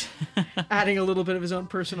resist adding a little bit of his own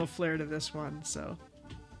personal flair to this one. So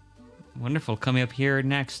wonderful. Coming up here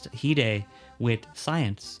next, Hide with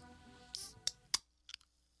Science.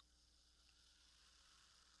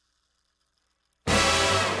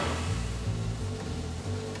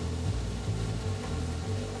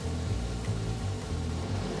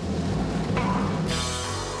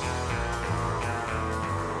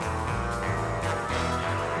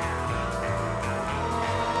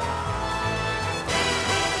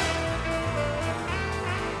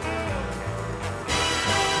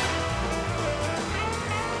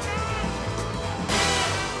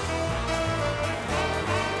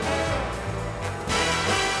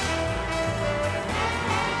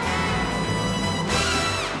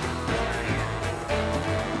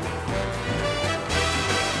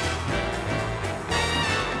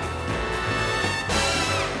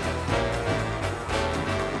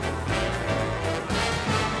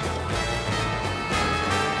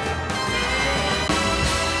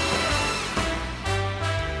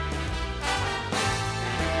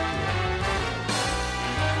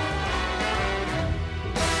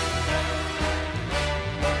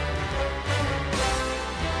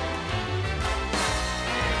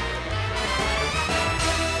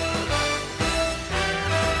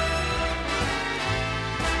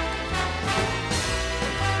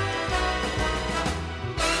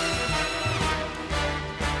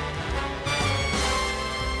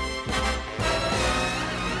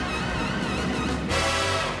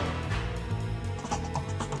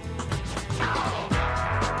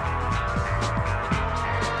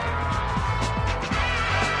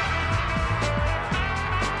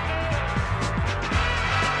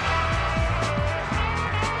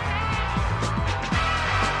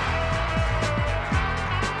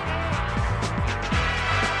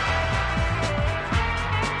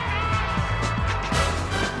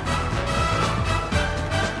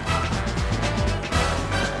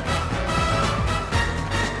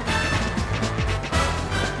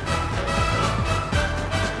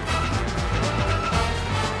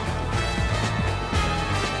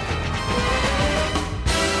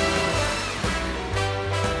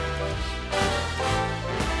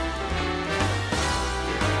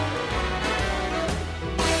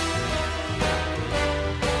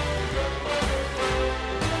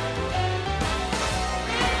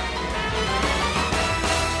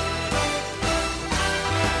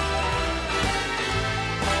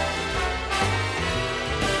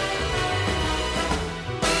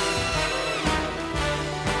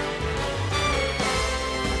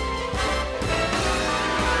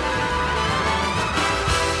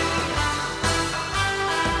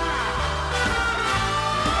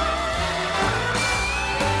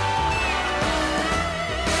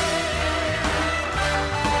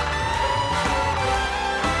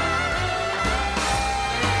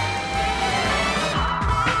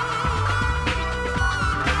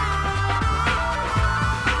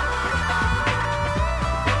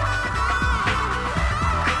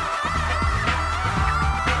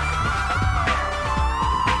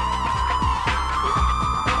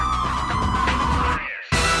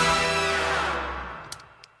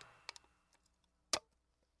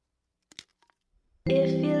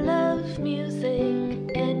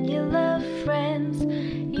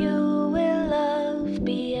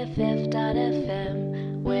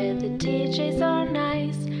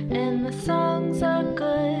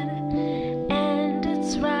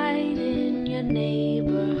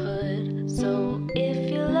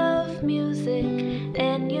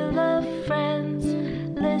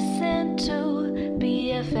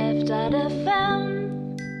 BFF.fm.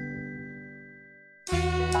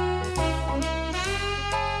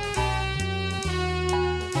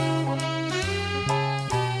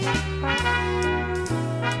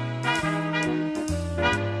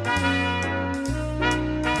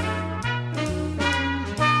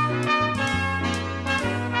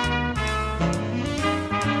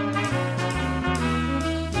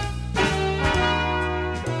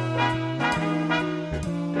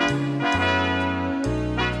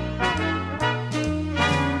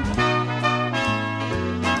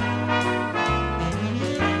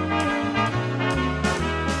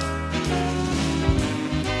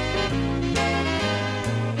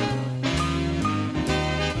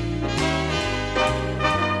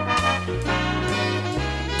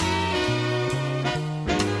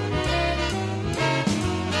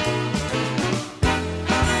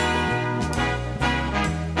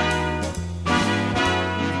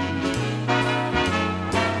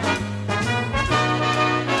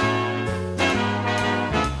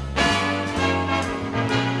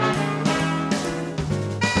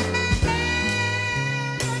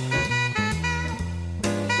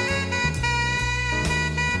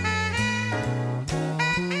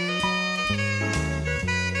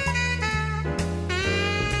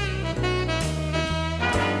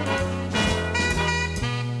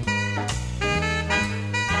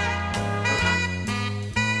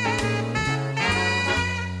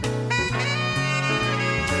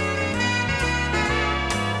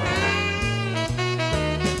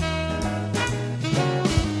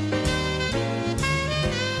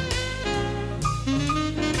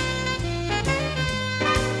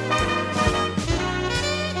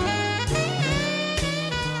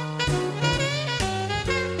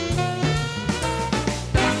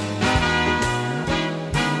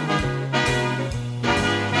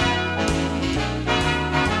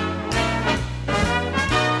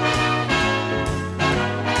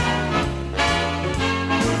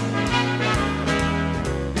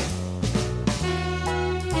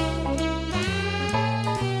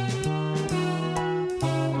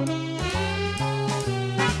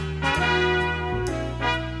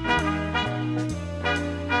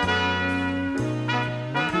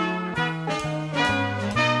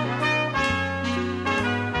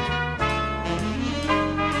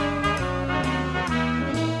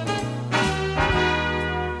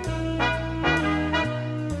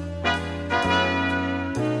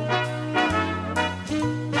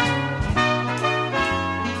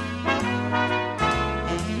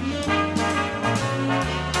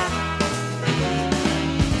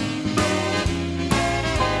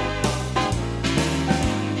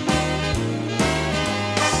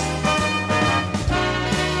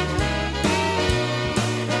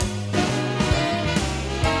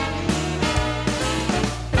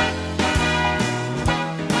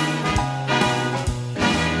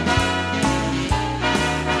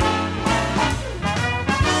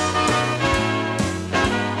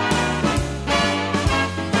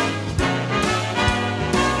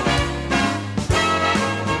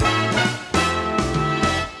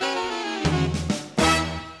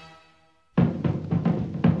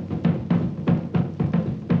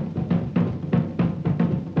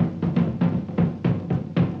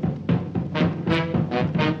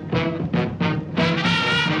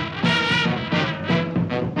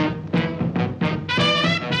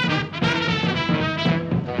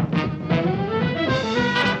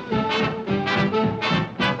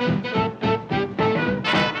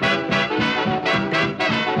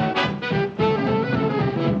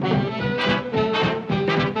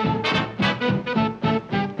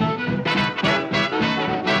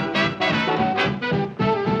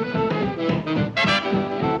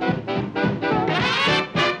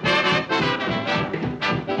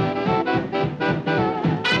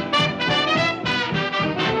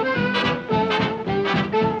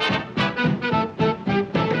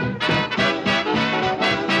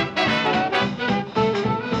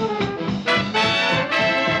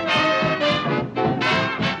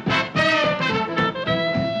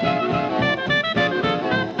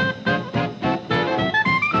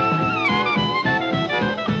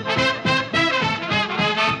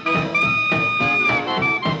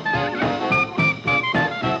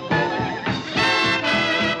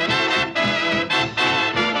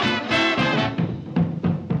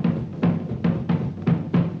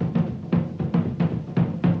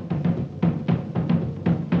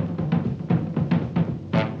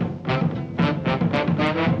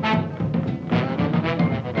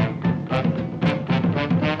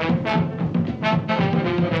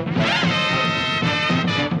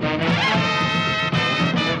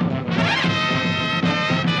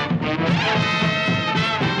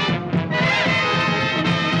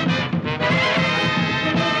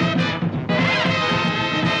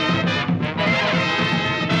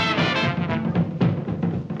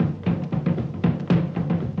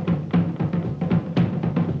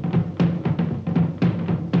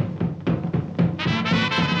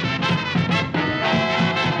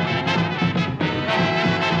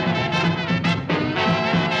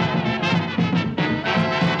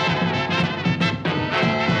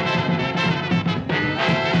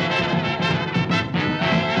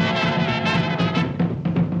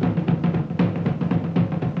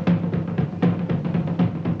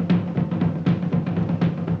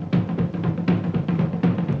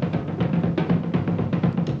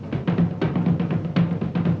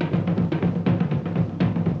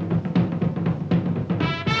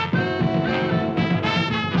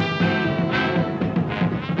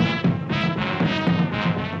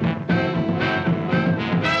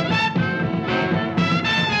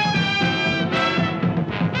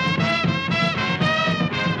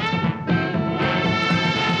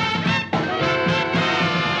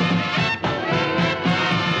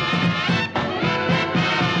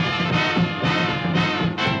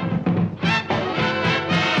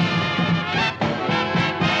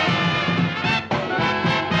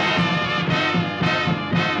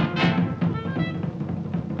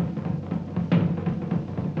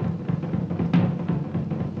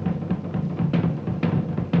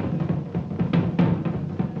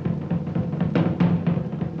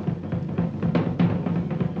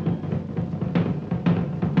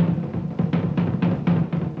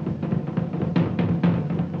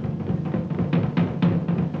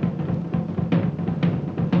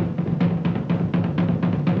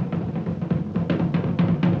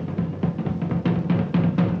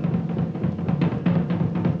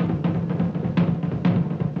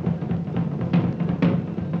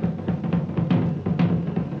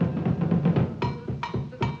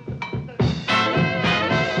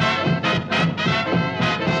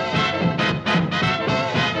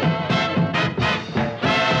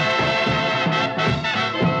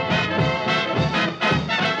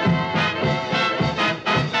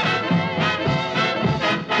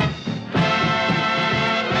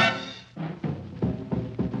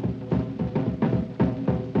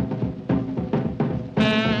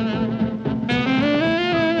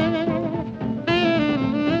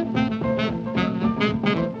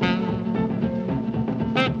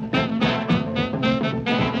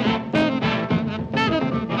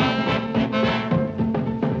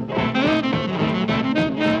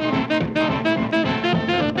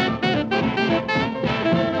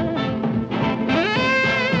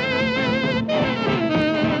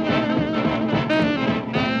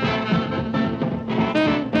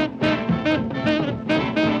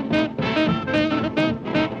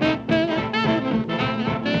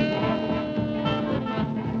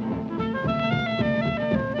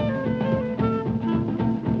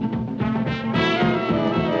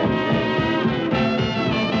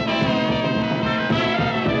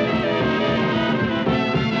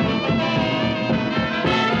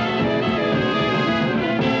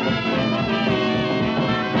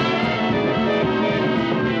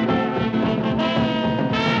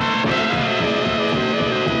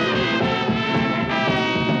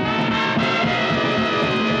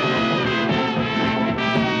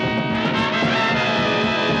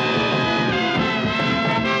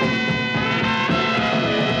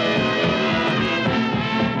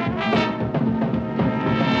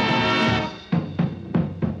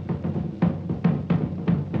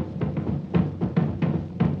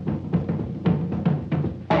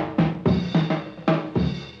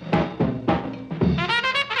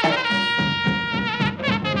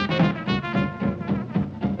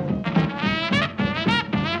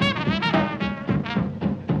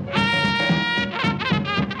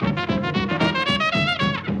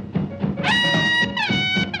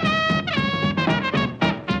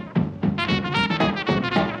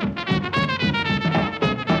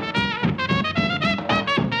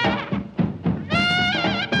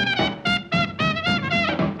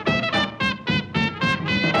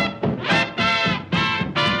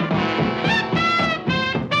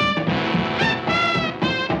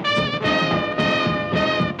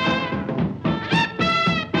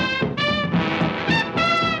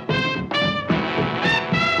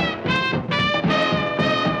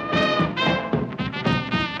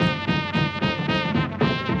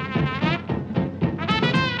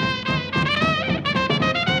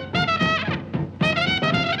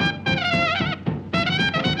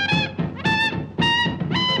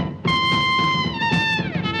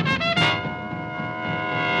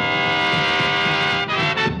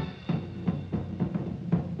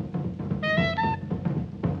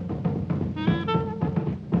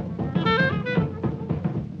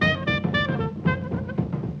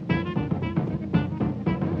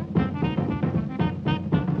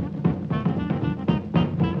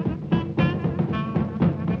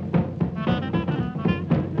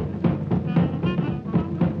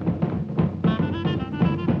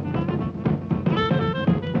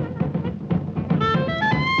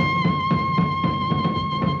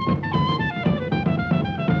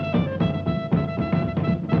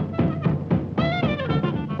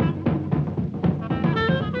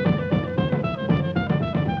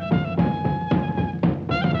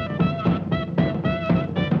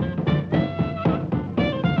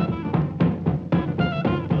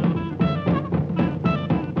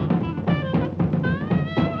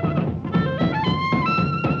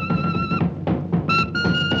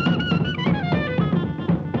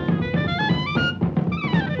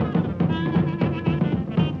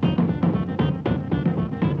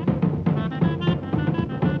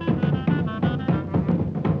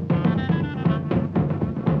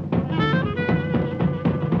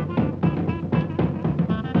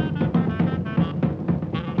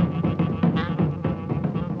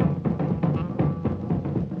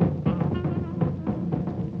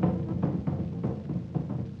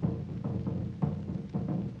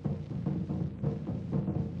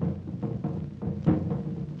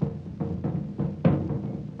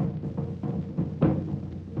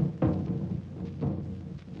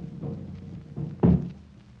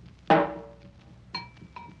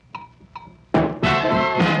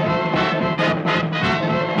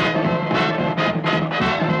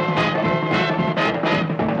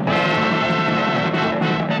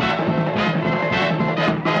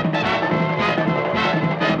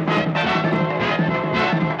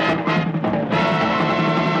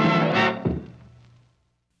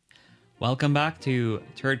 Welcome back to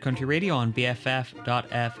Third Country Radio on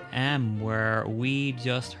BFF.FM, where we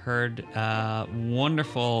just heard a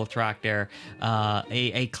wonderful track there,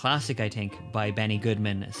 a classic, I think, by Benny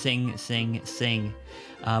Goodman, Sing, Sing, Sing.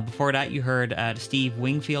 Before that, you heard Steve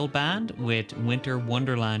Wingfield Band with Winter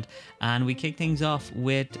Wonderland, and we kicked things off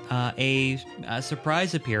with a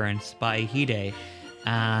surprise appearance by Hide,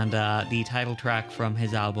 and the title track from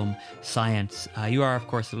his album Science. You are, of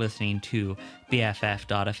course, listening to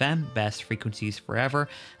BFF.FM, Best Frequencies Forever,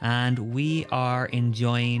 and we are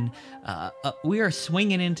enjoying, we are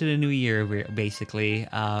swinging into the new year, basically,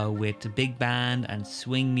 with big band and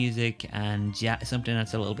swing music and something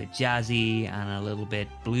that's a little bit jazzy and a little bit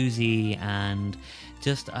bluesy and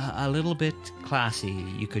just a little bit classy,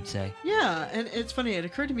 you could say. Yeah, and it's funny, it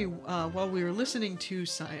occurred to me while we were listening to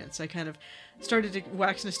Science, I kind of started to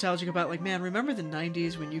wax nostalgic about, like, man, remember the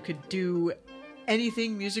 90s when you could do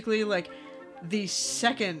anything musically? Like, the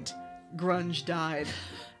second grunge died,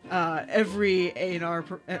 every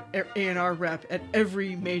A&R rep at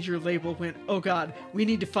every major label went, oh god, we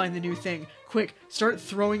need to find the new thing. Quick, start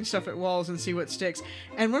throwing stuff at walls and see what sticks.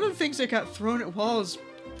 And one of the things that got thrown at walls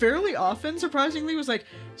fairly often, surprisingly, was like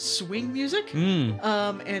swing music.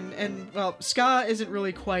 And well, ska isn't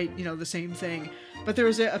really quite, the same thing. But there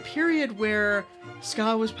was a period where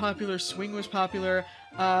ska was popular, swing was popular.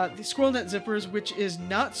 The Squirrel Nut Zippers, which is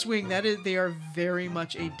not swing, they are very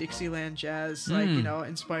much a Dixieland jazz,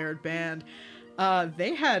 inspired band.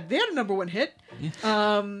 They had a number one hit.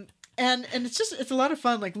 Yeah. And it's a lot of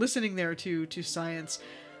fun, like, listening there to Science.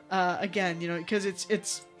 Again, because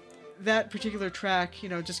it's that particular track,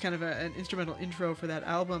 just kind of an instrumental intro for that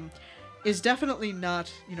album, is definitely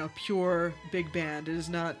not, pure big band. It is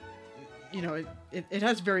not, it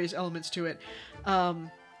has various elements to it.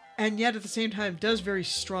 And yet at the same time does very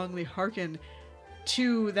strongly hearken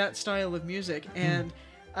to that style of music. And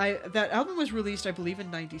that album was released, I believe,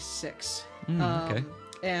 in 96. Okay.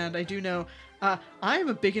 And I do know, I am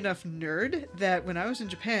a big enough nerd that when I was in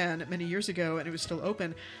Japan many years ago and it was still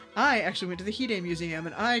open, I actually went to the Hide Museum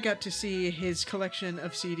and I got to see his collection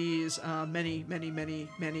of CDs, many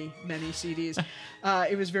CDs.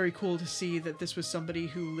 It was very cool to see that this was somebody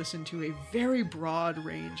who listened to a very broad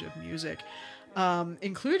range of music.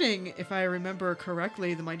 Including, if I remember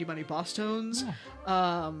correctly, the Mighty Bunny Boss Tones.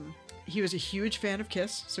 Yeah. He was a huge fan of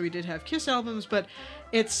Kiss, so he did have Kiss albums, but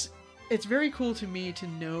it's very cool to me to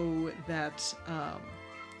know that,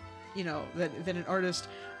 that an artist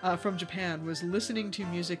from Japan was listening to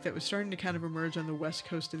music that was starting to kind of emerge on the west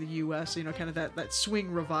coast of the U.S., kind of that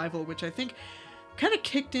swing revival, which I think kind of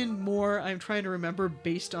kicked in more, I'm trying to remember,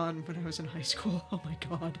 based on when I was in high school. Oh my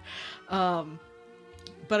god.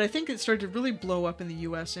 But I think it started to really blow up in the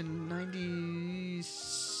U.S. in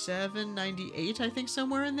 97, 98, I think,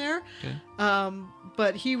 somewhere in there. Okay.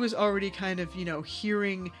 But he was already kind of,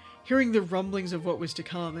 hearing the rumblings of what was to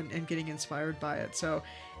come and getting inspired by it. So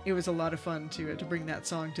it was a lot of fun to bring that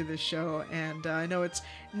song to this show. And I know it's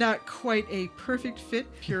not quite a perfect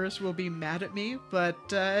fit. Purists will be mad at me, but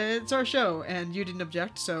it's our show, and you didn't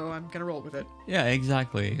object, so I'm going to roll with it. Yeah,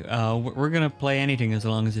 exactly. We're going to play anything as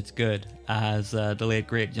long as it's good, as the late,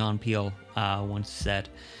 great John Peel once said.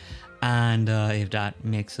 And if that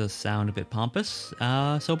makes us sound a bit pompous,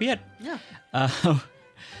 so be it. Yeah.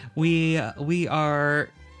 We are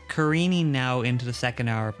careening now into the second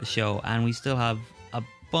hour of the show, and we still have a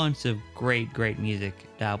bunch of great music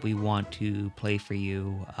that we want to play for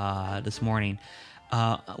you this morning.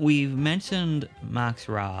 We've mentioned Max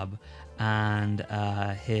Raab and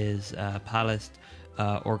his Palace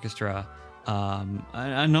Orchestra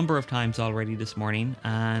a number of times already this morning,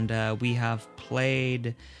 and we have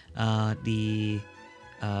played the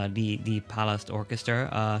Palace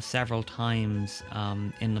Orchestra several times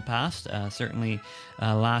in the past. Certainly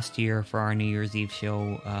last year for our New Year's Eve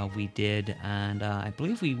show we did, and I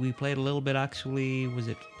believe we played a little bit, actually. Was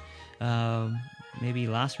it maybe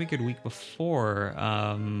last week or the week before?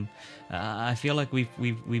 I feel like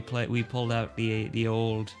we pulled out the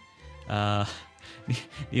old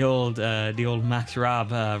the old Max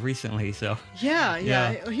Raab recently. So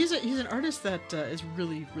yeah. He's an artist that is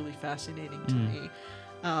really fascinating to me.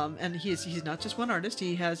 And he's not just one artist.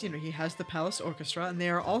 He has the Palace Orchestra, and they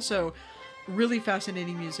are also really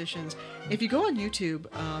fascinating musicians. If you go on YouTube,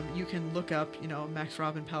 you can look up, Max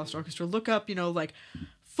Raab and Palace Orchestra. Look up, like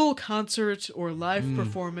full concert or live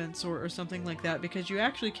performance or something like that, because you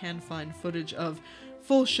actually can find footage of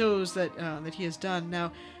full shows that he has done.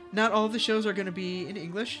 Now, not all of the shows are going to be in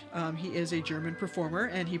English. He is a German performer,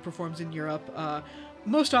 and he performs in Europe,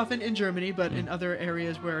 most often in Germany, but in other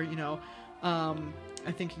areas where,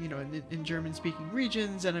 I think, in German-speaking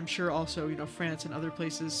regions, and I'm sure also, France and other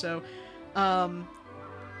places. So You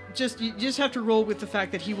just have to roll with the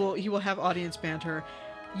fact that he will have audience banter.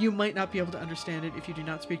 You might not be able to understand it if you do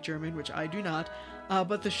not speak German, which I do not,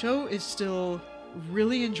 but the show is still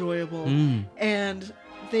really enjoyable, and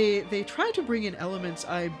they try to bring in elements,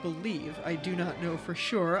 I believe. I do not know for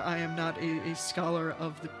sure. I am not a scholar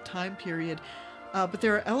of the time period, but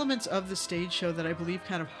there are elements of the stage show that I believe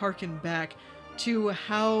kind of harken back to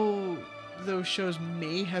how those shows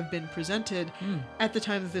may have been presented at the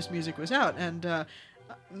time that this music was out. And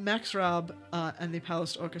Max Raab and the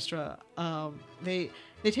Palace Orchestra, they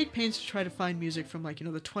take pains to try to find music from, like, the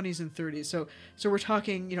 20s and 30s. So we're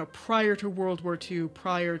talking, prior to World War II,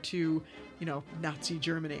 prior to, Nazi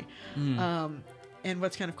Germany. And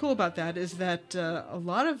what's kind of cool about that is that a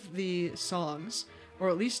lot of the songs, or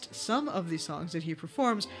at least some of the songs that he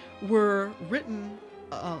performs, were written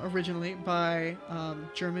originally by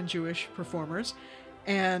German Jewish performers.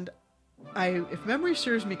 And if memory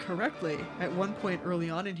serves me correctly, at one point early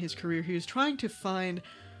on in his career, he was trying to find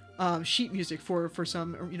sheet music for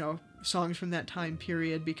some, songs from that time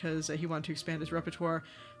period, because he wanted to expand his repertoire.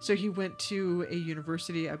 So he went to a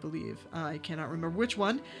university, I believe, I cannot remember which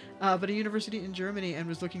one, but a university in Germany, and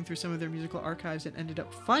was looking through some of their musical archives and ended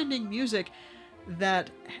up finding music that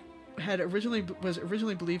was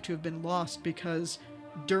originally believed to have been lost because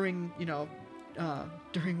during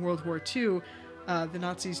World War II, the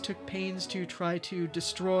Nazis took pains to try to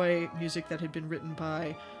destroy music that had been written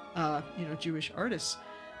by, Jewish artists.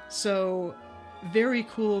 So very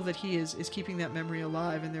cool that he is keeping that memory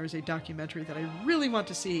alive. And there is a documentary that I really want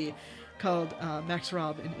to see called Max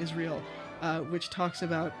Raab in Israel, which talks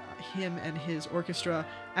about him and his orchestra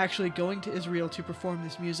actually going to Israel to perform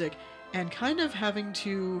this music and kind of having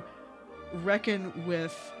to reckon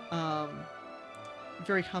with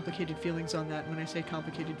very complicated feelings on that. When I say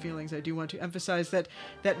complicated feelings, I do want to emphasize that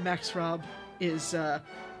Max Raab is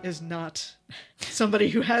not somebody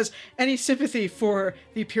who has any sympathy for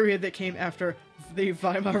the period that came after the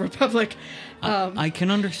Weimar Republic. I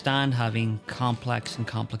can understand having complex and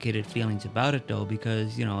complicated feelings about it, though,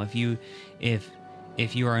 because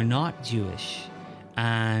if you are not Jewish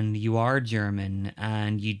and you are German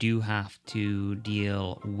and you do have to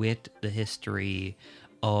deal with the history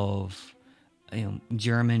of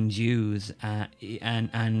German Jews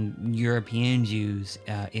and European Jews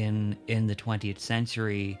in the 20th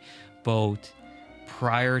century, both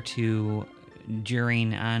prior to,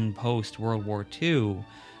 during, and post World War II,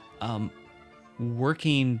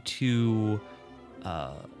 working to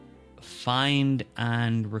find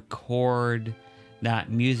and record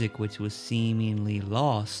that music which was seemingly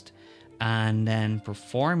lost, and then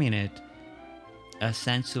performing it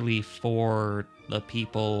essentially for the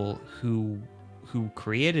people who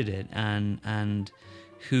created it and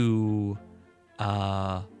who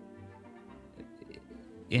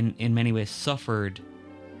in many ways suffered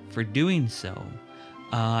for doing so.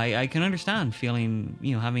 I can understand feeling,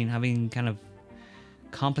 having kind of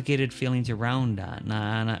complicated feelings around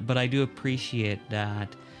that, but I do appreciate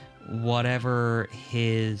that whatever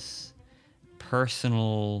his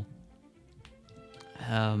personal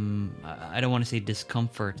I don't want to say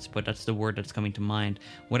discomforts, but that's the word that's coming to mind.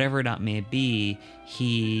 Whatever that may be,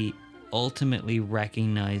 he ultimately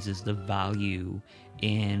recognizes the value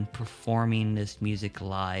in performing this music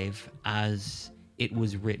live as it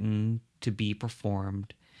was written to be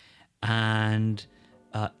performed, and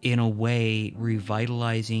in a way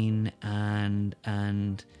revitalizing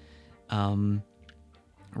and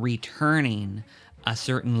returning a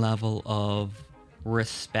certain level of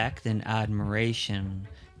respect and admiration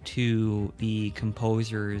to the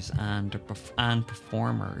composers and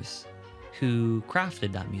performers who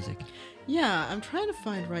crafted that music. Yeah, I'm trying to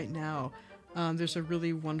find right now. There's a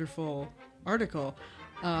really wonderful article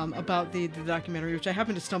about the documentary, which I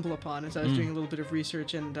happened to stumble upon as I was doing a little bit of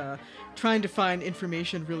research and trying to find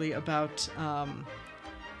information really about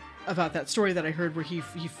that story that I heard where he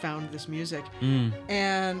found this music.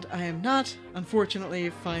 And I am not, unfortunately,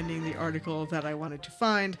 finding the article that I wanted to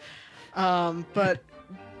find. But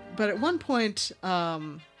at one point,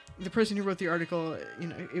 the person who wrote the article,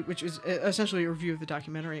 which was essentially a review of the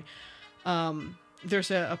documentary,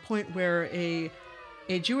 there's a point where a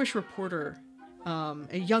Jewish reporter,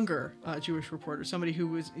 a younger Jewish reporter, somebody who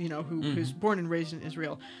was, who's born and raised in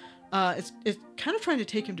Israel, it's kind of trying to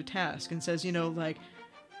take him to task and says,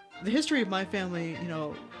 the history of my family,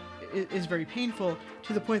 is very painful,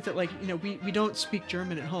 to the point that, we don't speak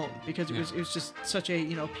German at home because it was just such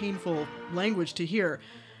a, painful language to hear.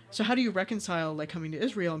 So how do you reconcile, coming to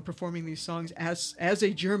Israel and performing these songs as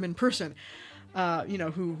a German person,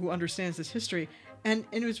 who understands this history? And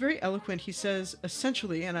it was very eloquent. He says,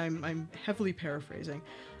 essentially, and I'm heavily paraphrasing,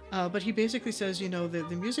 But he basically says,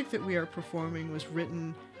 the music that we are performing was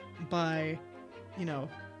written by,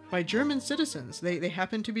 by German citizens. They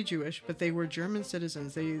happen to be Jewish, but they were German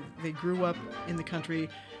citizens. They grew up in the country.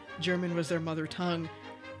 German was their mother tongue.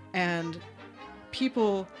 And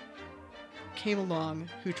people came along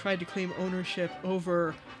who tried to claim ownership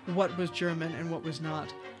over what was German and what was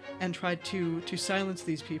not, and tried to silence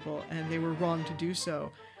these people, and they were wrong to do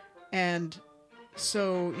so. And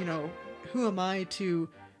so, who am I to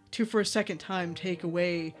for a second time take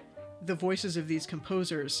away the voices of these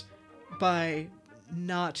composers by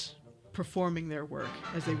not performing their work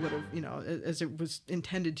as they would have, as it was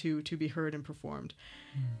intended to be heard and performed.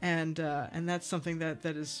 And that's something that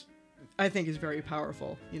is, I think, is very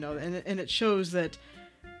powerful, and it shows that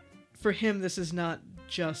for him, this is not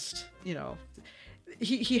just,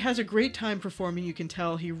 he has a great time performing. You can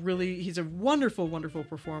tell he's a wonderful, wonderful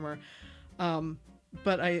performer.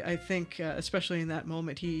 But I think, especially in that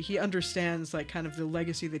moment, he understands like kind of the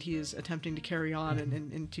legacy that he is attempting to carry on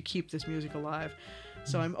and to keep this music alive.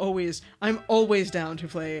 So I'm always down to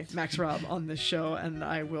play Max Robb on this show, and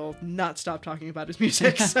I will not stop talking about his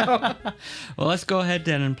music. So, well, let's go ahead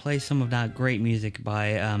then and play some of that great music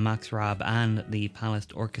by Max Robb and the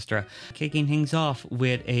Palast Orchestra, kicking things off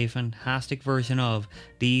with a fantastic version of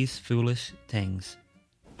These Foolish Things.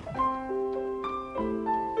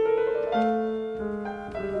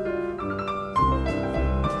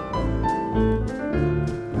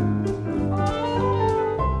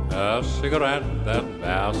 A cigarette that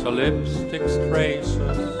bears a lipstick's traces,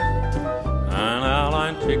 an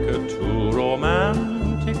airline ticket to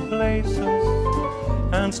romantic places,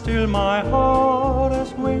 and still my heart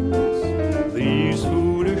has wings. These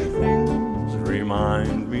foolish things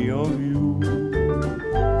remind me of you.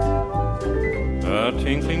 A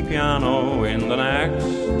tinkling piano in the next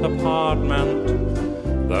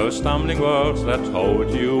apartment, those stumbling words that told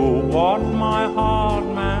you what my heart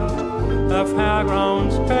meant. The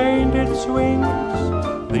fairground's painted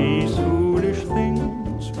swings, these foolish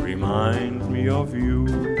things remind me of you.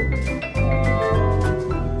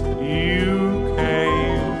 You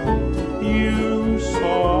came, you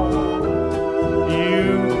saw,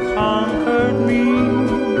 you conquered me.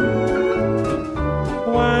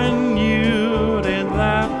 When you did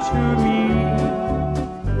that to me,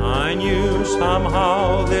 I knew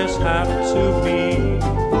somehow this had to be.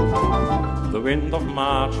 The wind of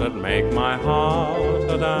March that make my heart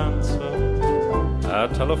a dancer, a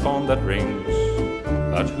telephone that rings,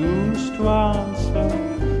 but who's to answer?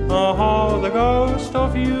 Oh, how the ghost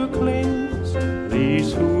of you clings.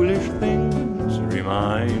 These foolish things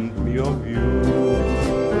remind me of you.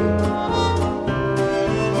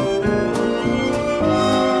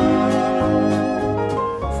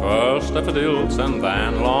 First daffodils and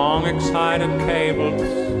then long excited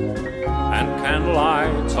cables, and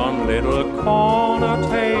candlelights on little corner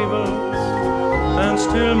tables, and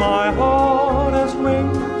still my heart has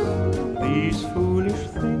wings. These foolish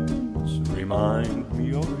things remind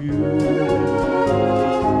me of you.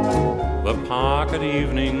 The park at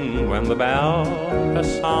evening when the bell has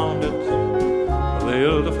sounded, the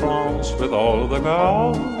Ile-de-France with all the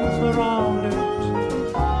girls around it,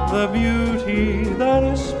 the beauty that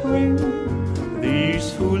is spring.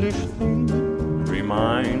 These foolish things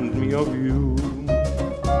remind me of you.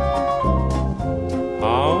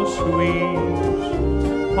 How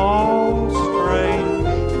sweet, how strange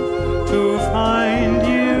to find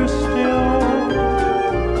you still.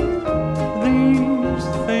 These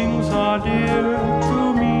things are dear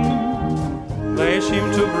to me. They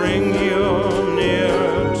seem to bring you near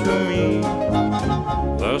to me.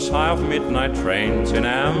 The sigh of midnight trains in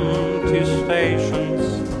empty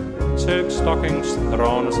stations, silk stockings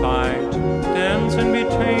thrown aside, dance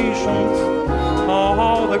invitations. Oh,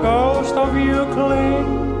 how the ghost of you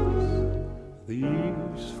clings.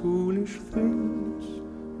 These foolish things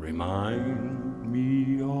remind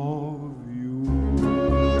me of you.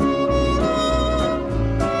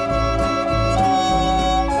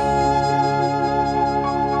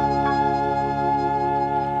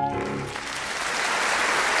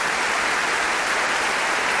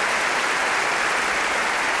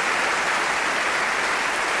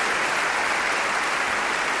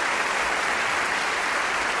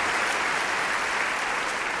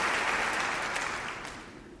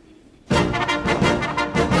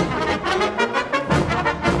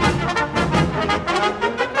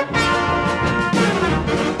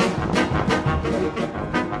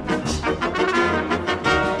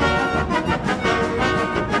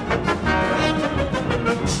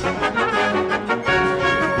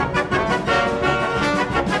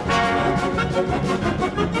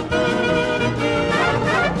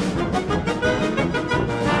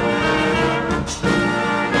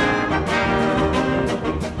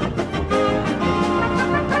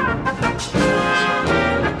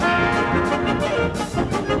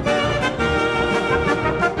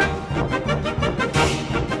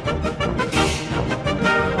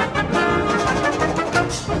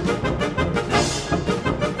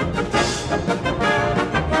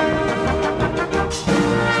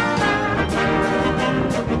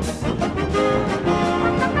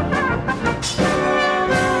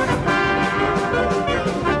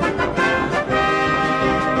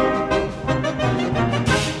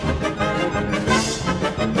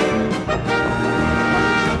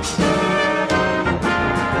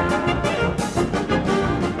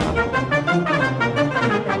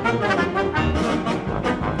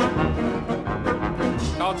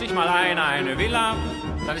 Abend,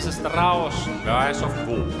 dann ist es draußen, wer weiß auf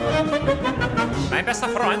wo. Mein bester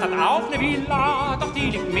Freund hat auch eine Villa, doch die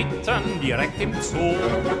liegt mitten direkt im Zoo.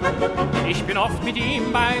 Ich bin oft mit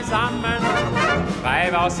ihm beisammen,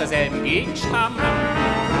 weil wir aus derselben Gegend stammen.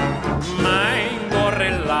 Mein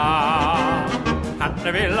Gorilla hat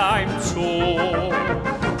eine Villa im Zoo.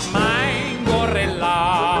 Mein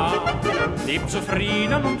Gorilla lebt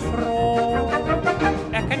zufrieden und froh.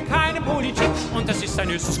 Er kennt keine Politik und es ist sein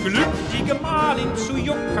höchstes Glück, die Gemahlin zu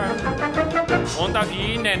jucken. Und auf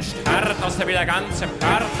ihn entstarrt, aus der will er ganz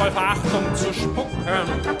empört, voll Verachtung zu spucken.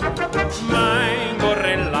 Mein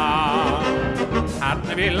Gorilla hat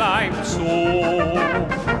eine Villa im Zoo.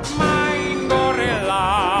 Mein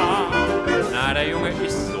Gorilla, na der Junge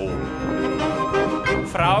ist so.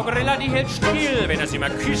 Frau Gorilla, die hält still, wenn er sie mal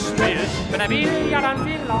küssen will. Wenn er will, ja dann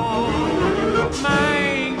will er.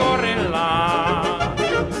 Mein Gorilla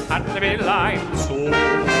hat eine Villa im Zoo.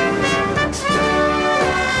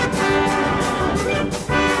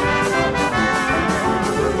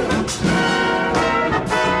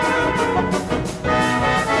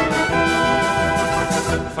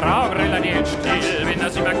 Frau Gorilla, die hält still, wenn er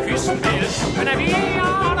sie mal küssen will. Wenn er will,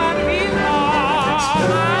 ja dann will er.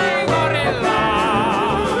 Mein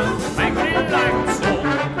Gorilla im Zoo.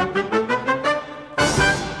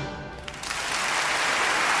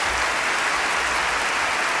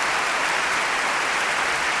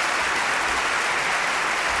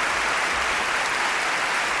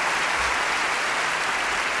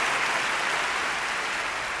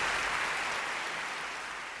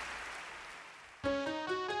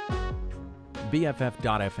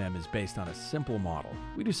 BFF.FM is based on a simple model.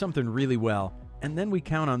 We do something really well, and then we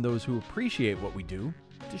count on those who appreciate what we do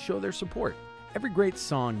to show their support. Every great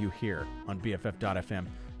song you hear on BFF.FM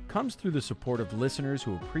comes through the support of listeners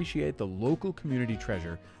who appreciate the local community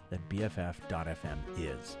treasure that BFF.FM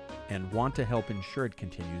is and want to help ensure it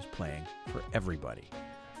continues playing for everybody.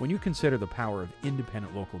 When you consider the power of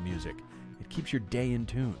independent local music, it keeps your day in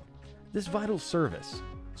tune. This vital service,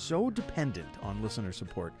 so dependent on listener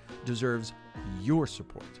support, deserves your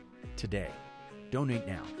support today. Donate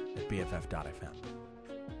now at BFF.FM.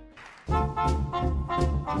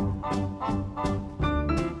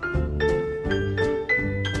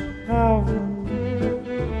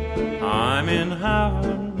 I'm in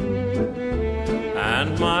heaven,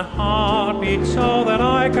 and my heart beats so that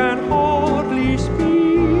I can hardly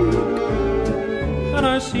speak, and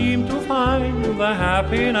I seem to find the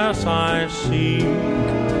happiness I seek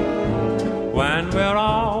when we're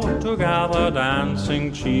all together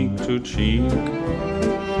dancing cheek to cheek.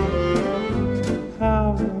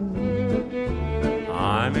 Heaven,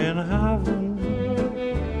 I'm in heaven,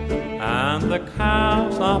 and the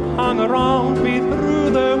cows that hung around me through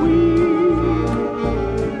the week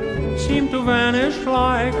seem to vanish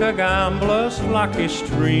like a gambler's lucky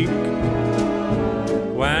streak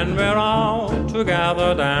when we're all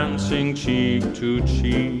together dancing cheek to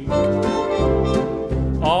cheek.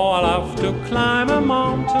 Oh, I love to climb a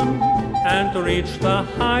mountain and to reach the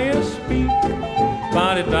highest peak,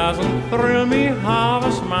 but it doesn't thrill me half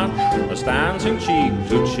as much as dancing cheek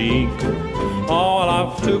to cheek. Oh, I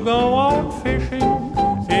love to go out fishing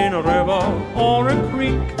in a river or a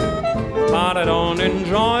creek, but I don't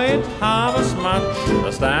enjoy it half as much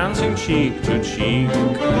as dancing cheek to cheek.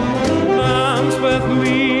 Dance with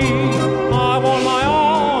me, I want my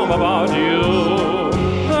arm about you,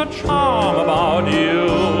 the charm about you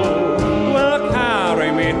will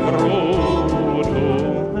carry me through to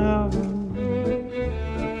heaven.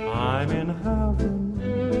 I'm in heaven,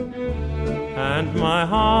 and my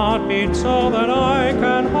heart beats so that I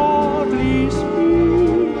can hardly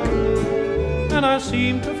speak, and I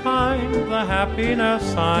seem to find the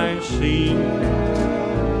happiness I seek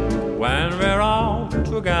when we're all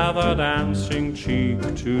together dancing cheek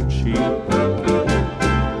to cheek.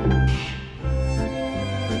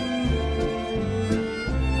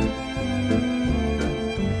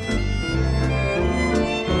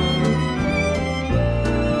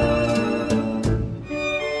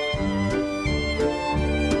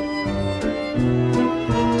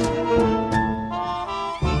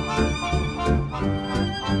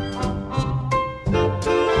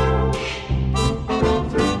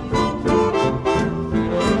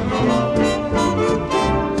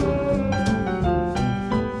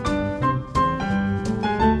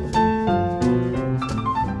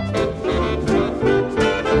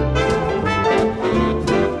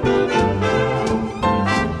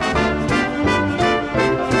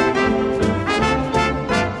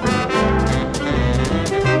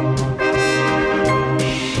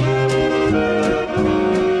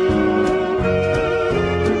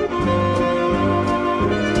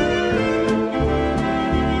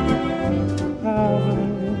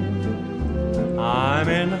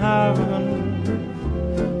 in heaven,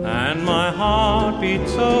 and my heart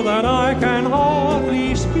beats so that I can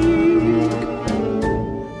hardly speak,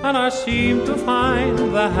 and I seem to find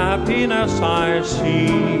the happiness I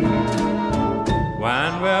seek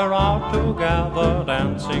when we're out together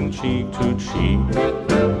dancing cheek to cheek.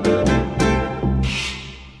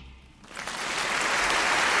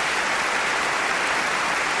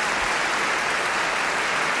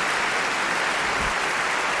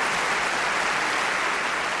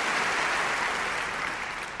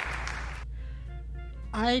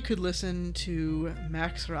 I could listen to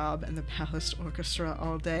Max Raab and the Palace Orchestra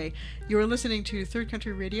all day. You are listening to Third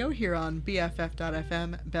Country Radio here on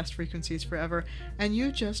BFF.FM, Best Frequencies Forever, and you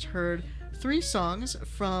just heard 3 songs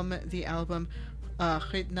from the album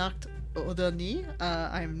Heute Nacht oder Nie.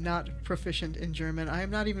 I'm not proficient in German. I am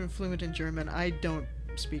not even fluent in German. I don't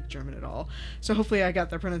speak German at all, so hopefully I got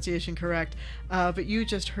the pronunciation correct, but you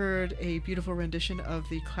just heard a beautiful rendition of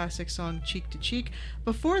the classic song Cheek to Cheek.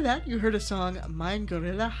 Before that you heard a song Mein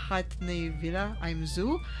Gorilla hat ne Villa im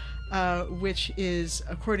Zoo, which is,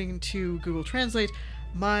 according to Google Translate,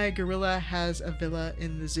 my gorilla has a villa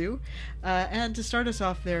in the zoo. And to start us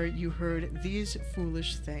off there, you heard These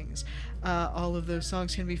Foolish Things. All of those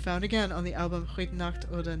songs can be found again on the album Heute Nacht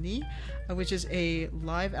oder Nie, which is a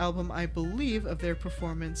live album, I believe, of their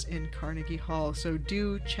performance in Carnegie Hall. So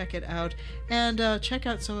do check it out, and check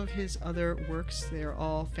out some of his other works. They're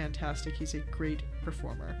all fantastic. He's a great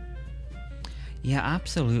performer. Yeah,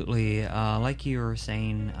 absolutely. Like you were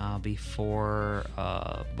saying before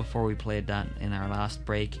we played that in our last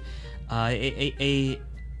break, a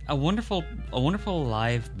wonderful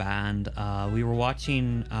live band. We were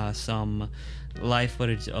watching some live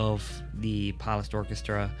footage of the Palace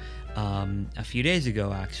Orchestra a few days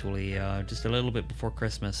ago, actually, just a little bit before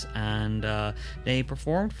Christmas, and they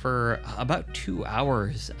performed for about 2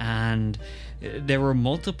 hours, and there were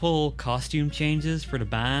multiple costume changes for the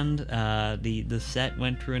band. The set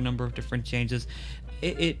went through a number of different changes.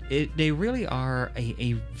 They really are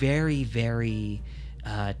a very, very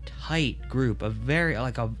tight group,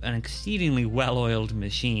 an exceedingly well-oiled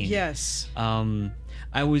machine. Yes.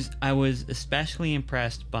 I was especially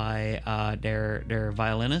impressed by their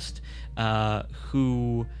violinist,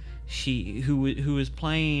 who was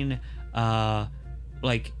playing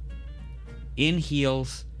like in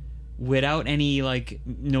heels without any like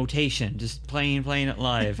notation, just playing it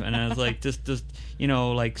live, and I was like just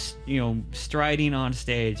striding on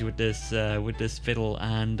stage with this fiddle,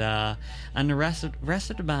 and the rest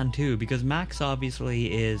of the band too, because Max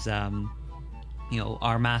obviously is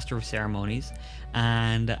our master of ceremonies,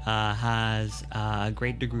 and has a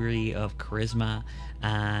great degree of charisma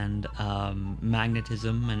and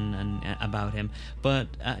magnetism and about him, but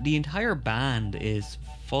the entire band is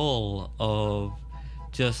full of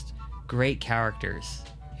just great characters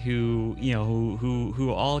who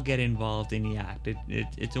all get involved in the act.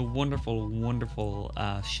 It's a wonderful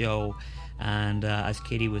show. And as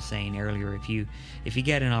Katie was saying earlier, if you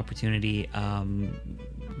get an opportunity,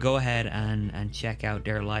 go ahead and check out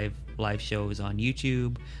their live shows on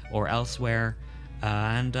YouTube or elsewhere.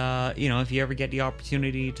 And if you ever get the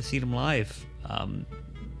opportunity to see them live, and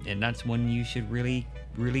that's one you should really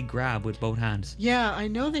grab with both hands. Yeah, I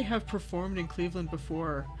know they have performed in Cleveland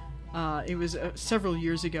before. It was several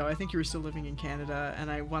years ago. I think you were still living in Canada, and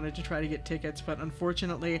I wanted to try to get tickets, but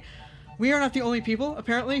unfortunately we are not the only people,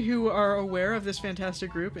 apparently, who are aware of this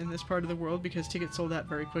fantastic group in this part of the world, because tickets sold out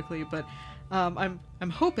very quickly. But I'm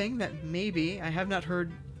hoping that maybe, I have not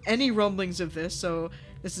heard any rumblings of this, so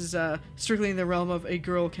this is strictly in the realm of a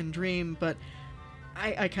girl can dream, but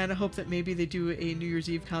I kind of hope that maybe they do a New Year's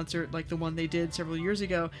Eve concert like the one they did several years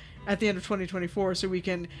ago at the end of 2024, so we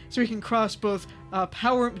can cross both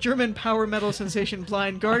German power metal sensation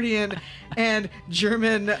Blind Guardian and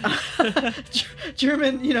German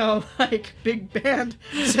like big band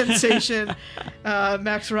sensation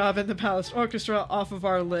Max Raab and the Palace Orchestra off of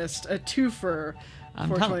our list, a twofer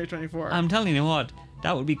for 2024. I'm telling you what,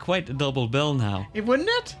 that would be quite a double bill now. It wouldn't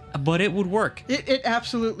it? But it would work. It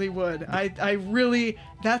absolutely would. I really,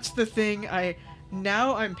 that's the thing.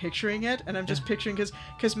 I'm picturing it, and I'm just picturing,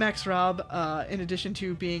 because Max Raab, in addition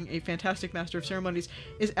to being a fantastic master of ceremonies,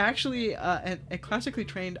 is actually a classically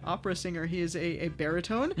trained opera singer. He is a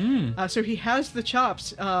baritone, so he has the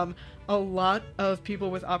chops. A lot of people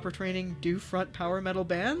with opera training do front power metal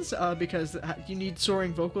bands, because you need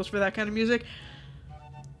soaring vocals for that kind of music.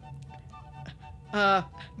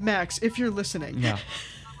 Max, if you're listening. Yeah.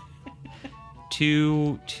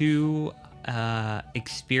 Two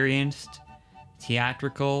experienced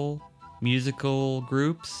theatrical musical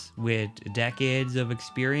groups with decades of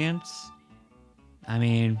experience. I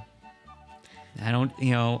mean, I don't,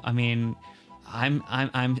 you know, I mean, I'm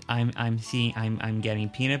getting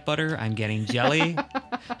peanut butter. I'm getting jelly.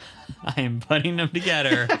 I'm putting them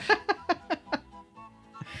together.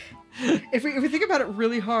 If we think about it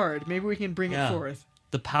really hard, maybe we can bring it forth.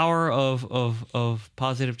 The power of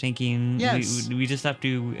positive thinking. Yes. We just have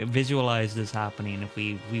to visualize this happening. If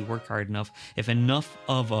we work hard enough, if enough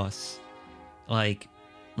of us like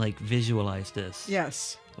visualize this.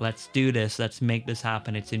 Yes. Let's do this. Let's make this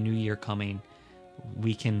happen. It's a new year coming.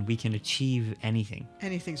 We can achieve anything.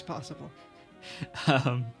 Anything's possible.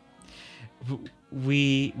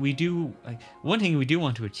 We do one thing we do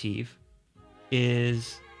want to achieve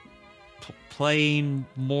is playing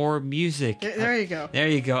more music. There you go. There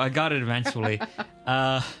you go. I got it eventually.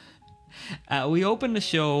 We opened the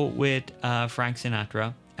show with Frank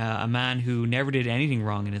Sinatra, a man who never did anything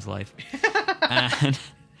wrong in his life,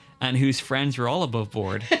 and whose friends were all above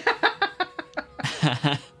board.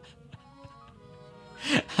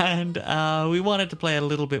 And we wanted to play a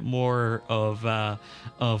little bit more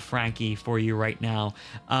of Frankie for you right now.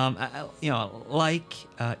 Like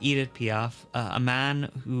Edith Piaf, a man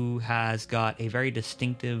who has got a very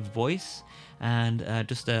distinctive voice and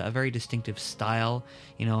just a very distinctive style.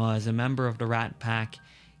 You know, as a member of the Rat Pack,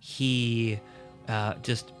 he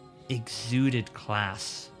just exuded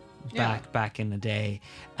class back in the day.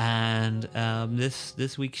 And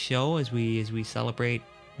this week's show, as we celebrate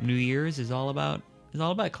New Year's, is all about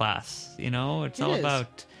class. You know, it's all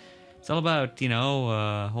about you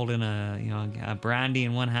know, holding a brandy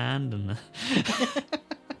in one hand and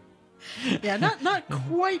yeah, not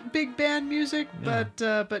quite big band music, but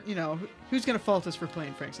you know, who's gonna fault us for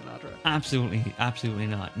playing Frank Sinatra? Absolutely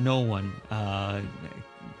not. No one at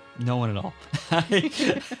all.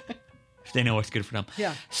 They know what's good for them.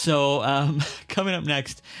 Yeah. So coming up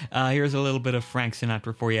next, here's a little bit of Frank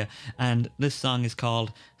Sinatra for you, and this song is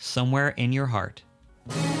called "Somewhere in Your Heart."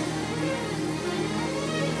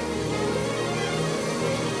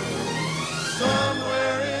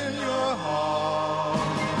 Somewhere in your heart,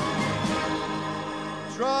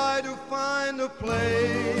 try to find a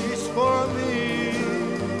place for me.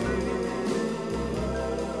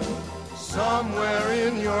 Somewhere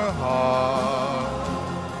in your heart,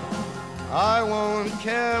 I won't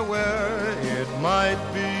care where it might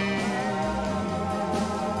be.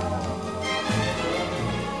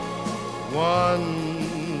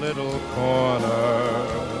 One little corner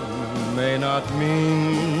may not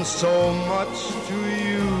mean so much to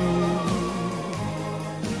you,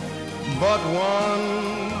 but one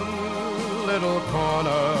little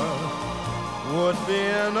corner would be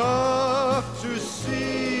enough to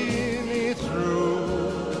see me through.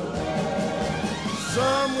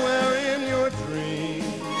 Somewhere in your dreams,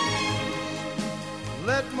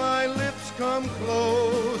 let my lips come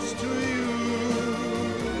close to you.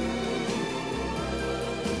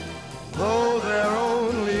 Though they're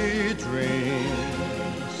only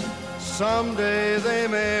dreams, someday they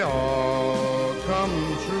may all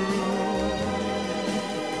come true.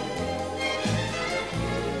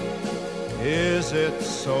 Is it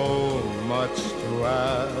so much to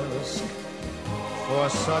ask for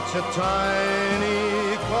such a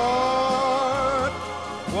tiny part?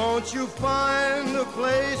 Won't you find a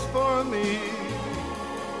place for me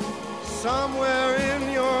somewhere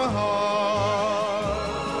in your heart?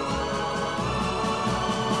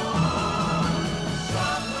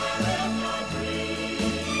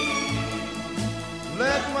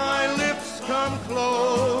 Let my lips come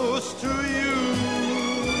close to you.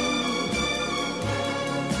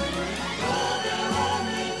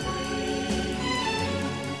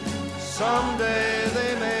 Someday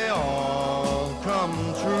they may all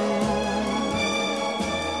come true.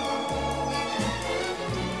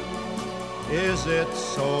 Is it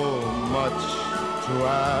so much to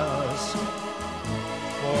ask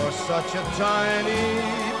for such a tiny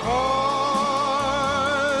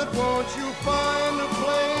part? Won't you find a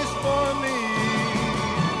place for me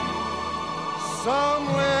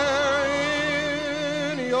somewhere in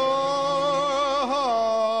your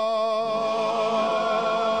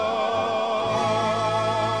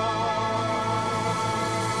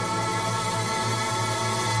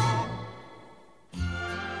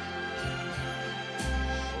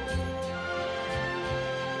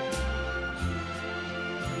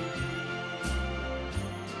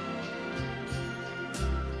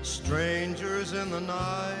strangers in the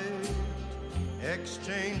night,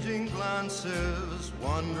 exchanging glances,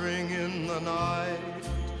 wandering in the night.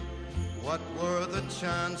 What were the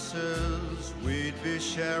chances we'd be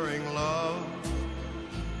sharing love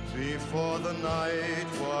before the night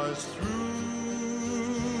was through?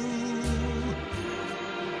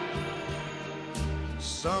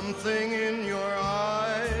 Something in your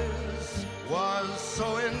eyes was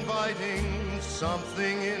so inviting.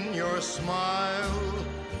 Something in your smile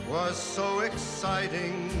was so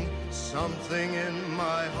exciting. Something in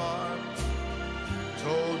my heart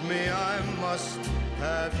told me I must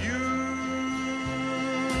have you.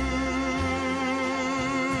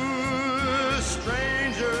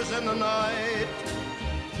 Strangers in the night,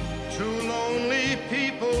 two lonely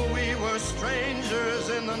people, we were strangers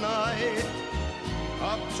in the night.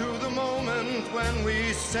 Up to the moment when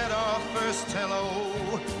we said our first hello,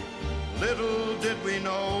 little did we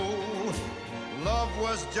know, love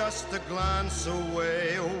was just a glance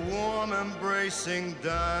away, a warm embracing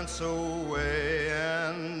dance away.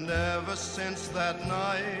 And ever since that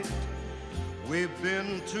night, we've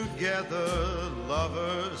been together,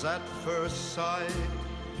 lovers at first sight.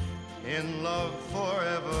 In love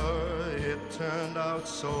forever, it turned out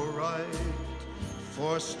so right,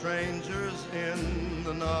 for strangers in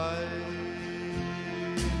the night.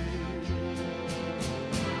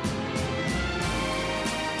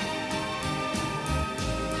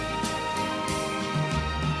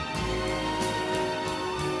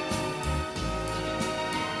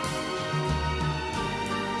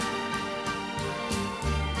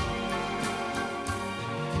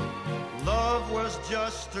 Love was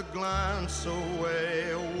just a glance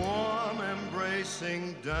away, a warm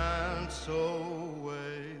embracing dance away.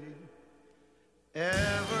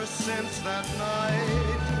 Ever since that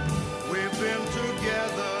night, we've been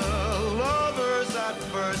together, lovers at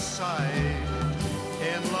first sight.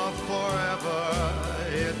 In love forever,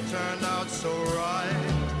 it turned out so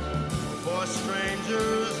right, for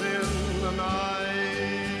strangers in the night.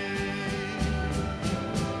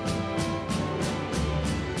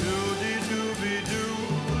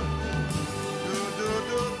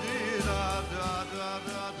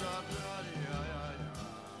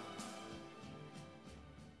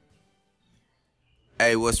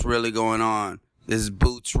 Hey, what's really going on? This is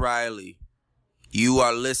Boots Riley. You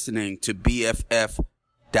are listening to BFF.FM.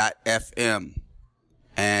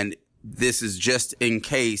 And this is just in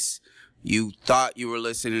case you thought you were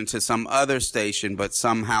listening to some other station, but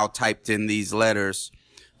somehow typed in these letters.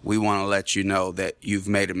 We want to let you know that you've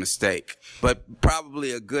made a mistake, but probably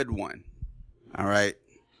a good one. All right?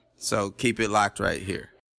 So keep it locked right here.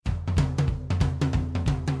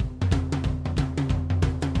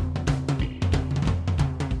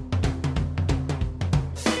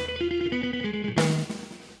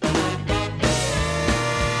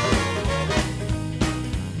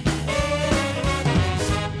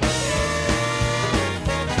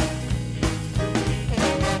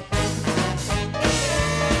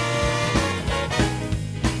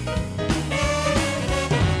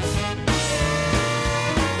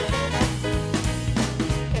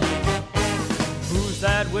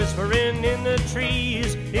 Whispering in the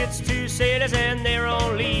trees, it's two sailors and they're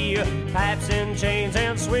only pipes and chains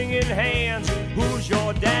and swinging hands. Who's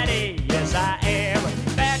your daddy? Yes, I am.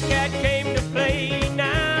 Fat cat came to play.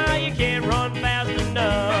 Now you can't run fast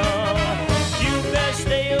enough. You best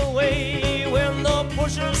stay away when the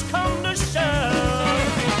pushers come to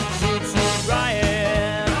shove. Toot toot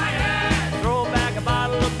riot, throw back a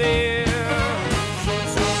bottle of beer. Toot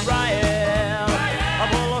toot riot, I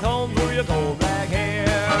pull a comb through your cold black hair.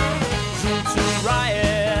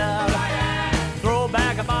 Riot, throw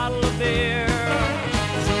back a bottle of beer.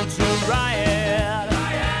 Toot toot riot,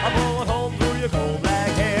 I pull it home through your cold black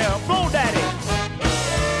hair. Blow, daddy.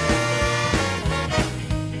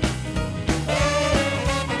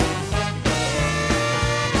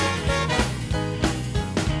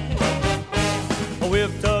 A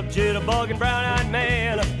whipped up jitterbugging brown-eyed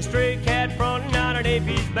man, a stray cat fronting out an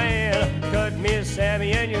AP band. Cut me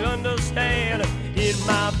Sammy and you'll understand. In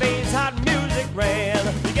my veins hot music ran.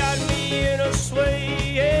 You got me in a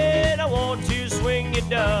sway and I want to swing you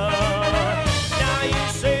down. Now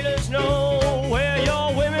you sailors know where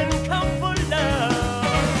your women come for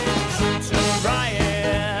love. Toot toot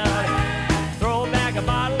riot, throw back a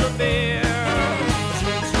bottle of beer.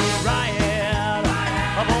 Toot toot riot,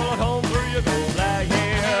 I pull it home through your cold black hair.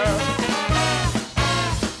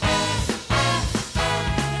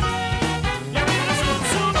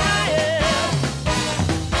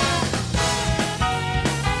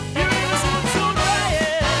 You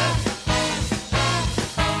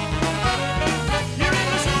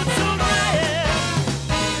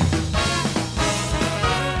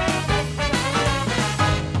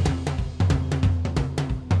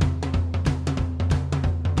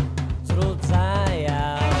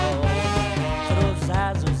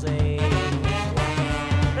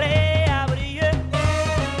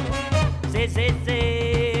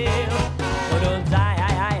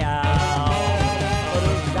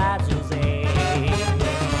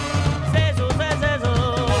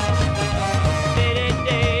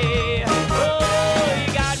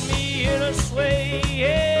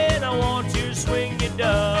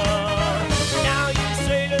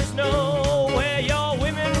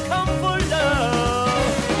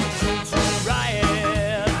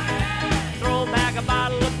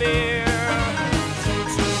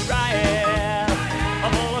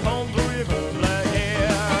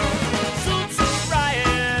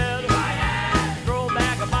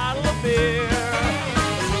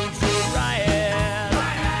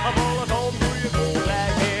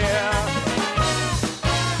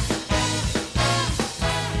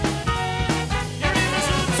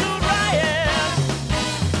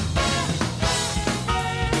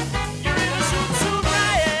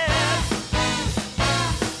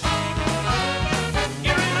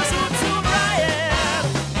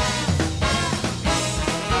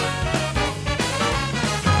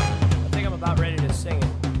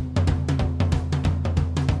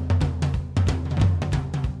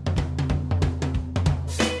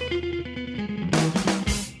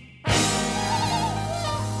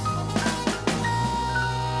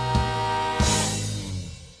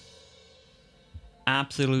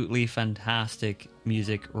absolutely fantastic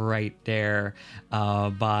music right there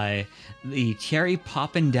by the Cherry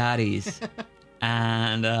Poppin' Daddies.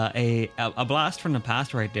 And a blast from the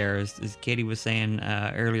past right there, as Katie was saying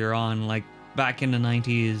earlier on. Like back in the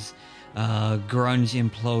 90s, grunge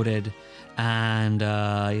imploded, and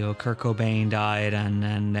Kurt Cobain died,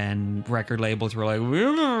 and then record labels were like,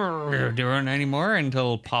 we're not doing it anymore,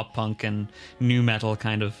 until pop punk and nu metal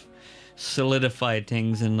kind of solidified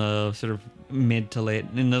things in the sort of later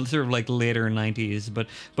 90s.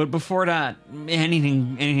 But before that,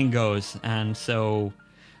 anything goes, and so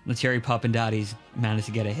the Cherry Poppin' Daddies managed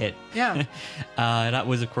to get a hit. Yeah. That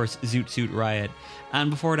was, of course, Zoot Suit Riot. And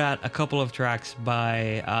before that, a couple of tracks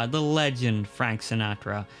by the legend Frank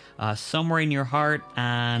Sinatra, Somewhere in Your Heart,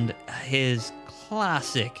 and his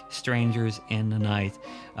classic Strangers in the Night.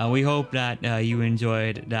 We hope that you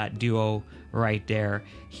enjoyed that duo right there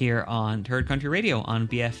here on Third Country Radio on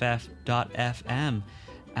BFF.FM.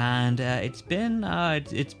 And it's been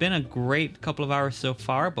a great couple of hours so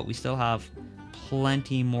far, but we still have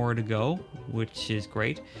plenty more to go, which is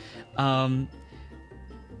great.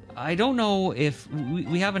 I don't know if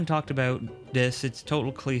we haven't talked about this. It's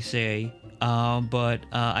total cliche, but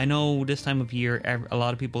I know this time of year, a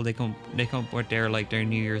lot of people they come up with their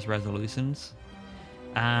New Year's resolutions,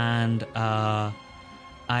 and I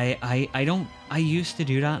used to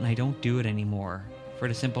do that, and I don't do it anymore, for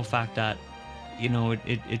the simple fact that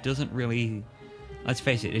it doesn't really. Let's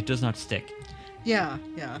face it, it does not stick. Yeah.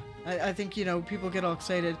 I think, people get all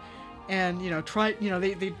excited and,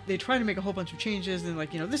 they try to make a whole bunch of changes and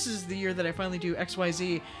this is the year that I finally do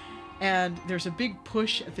XYZ, and there's a big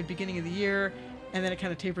push at the beginning of the year, and then it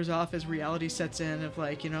kind of tapers off as reality sets in of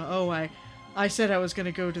I said I was going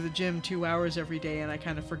to go to the gym 2 hours every day, and I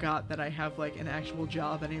kind of forgot that I have an actual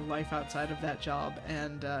job and a life outside of that job,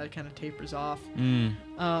 and it kind of tapers off.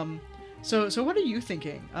 So what are you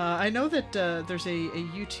thinking? I know that there's a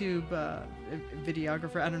YouTube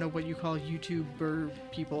videographer. I don't know what you call YouTuber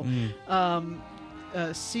people.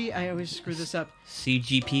 I always screw this up.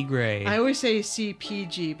 CGP Grey. I always say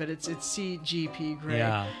CPG, but it's CGP Grey.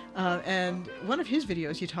 Yeah. And one of his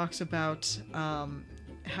videos, he talks about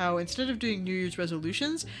how instead of doing New Year's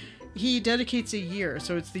resolutions, he dedicates a year.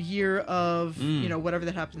 So it's the year of, whatever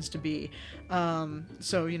that happens to be.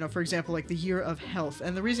 So, for example, the year of health.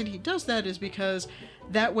 And the reason he does that is because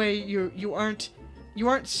that way you aren't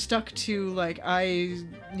stuck to I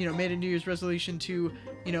made a New Year's resolution to,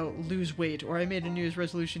 lose weight, or I made a New Year's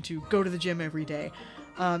resolution to go to the gym every day.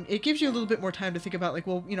 It gives you a little bit more time to think about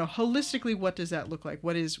holistically, what does that look like?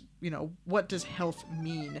 What does health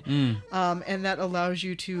mean? And that allows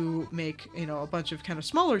you to make, a bunch of kind of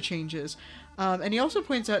smaller changes. And he also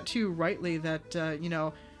points out too, rightly, that,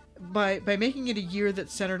 by making it a year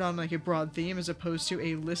that's centered on a broad theme as opposed to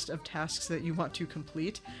a list of tasks that you want to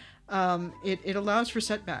complete, it allows for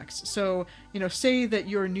setbacks. So, say that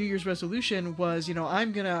your New Year's resolution was,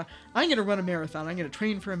 I'm gonna run a marathon. I'm gonna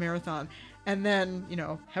train for a marathon. And then,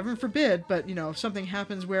 heaven forbid, but, if something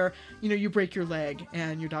happens where, you break your leg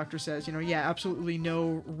and your doctor says, absolutely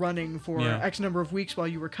no running for X number of weeks while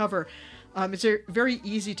you recover. It's very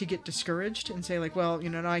easy to get discouraged and say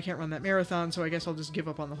no, I can't run that marathon, so I guess I'll just give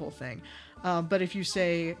up on the whole thing. But if you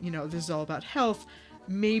say, this is all about health,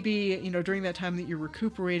 maybe, during that time that you're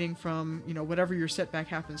recuperating from, whatever your setback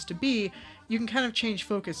happens to be, you can kind of change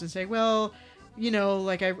focus and say, well,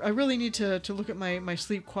 I really need to look at my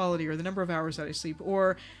sleep quality or the number of hours that I sleep,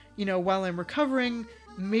 or, while I'm recovering,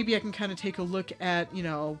 maybe I can kind of take a look at,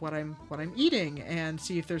 what I'm eating and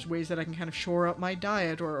see if there's ways that I can kind of shore up my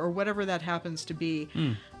diet or whatever that happens to be.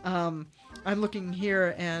 I'm looking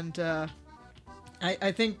here, and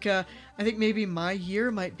I think maybe my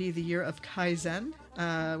year might be the year of Kaizen,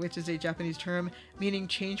 which is a Japanese term meaning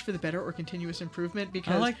change for the better or continuous improvement.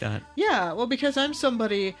 Because I like that. Yeah, well, because I'm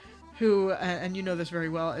somebody who, and you know this very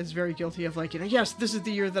well, is very guilty of yes, this is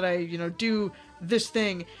the year that I, do this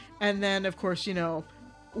thing. And then, of course,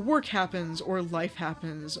 work happens or life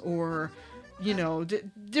happens or,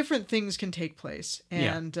 different things can take place.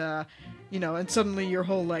 And, and suddenly your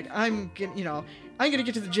whole, I'm going to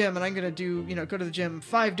get to the gym and I'm going to do, go to the gym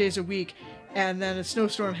 5 days a week. And then a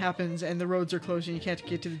snowstorm happens and the roads are closed and you can't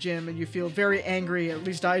get to the gym and you feel very angry, at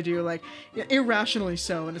least I do, irrationally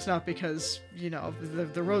so. And it's not because,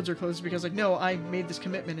 the roads are closed. It's because no, I made this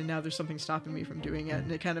commitment and now there's something stopping me from doing it.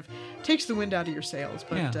 And it kind of takes the wind out of your sails.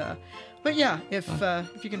 But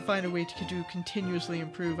if you can find a way to continuously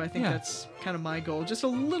improve, I think that's kind of my goal. Just a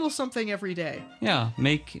little something every day. Yeah.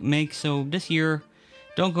 So this year,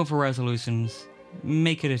 don't go for resolutions.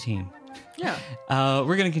 Make it a team. Yeah.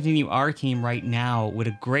 We're going to continue our theme right now with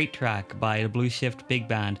a great track by the Blue Shift Big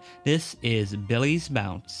Band. This is Billy's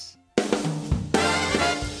Bounce.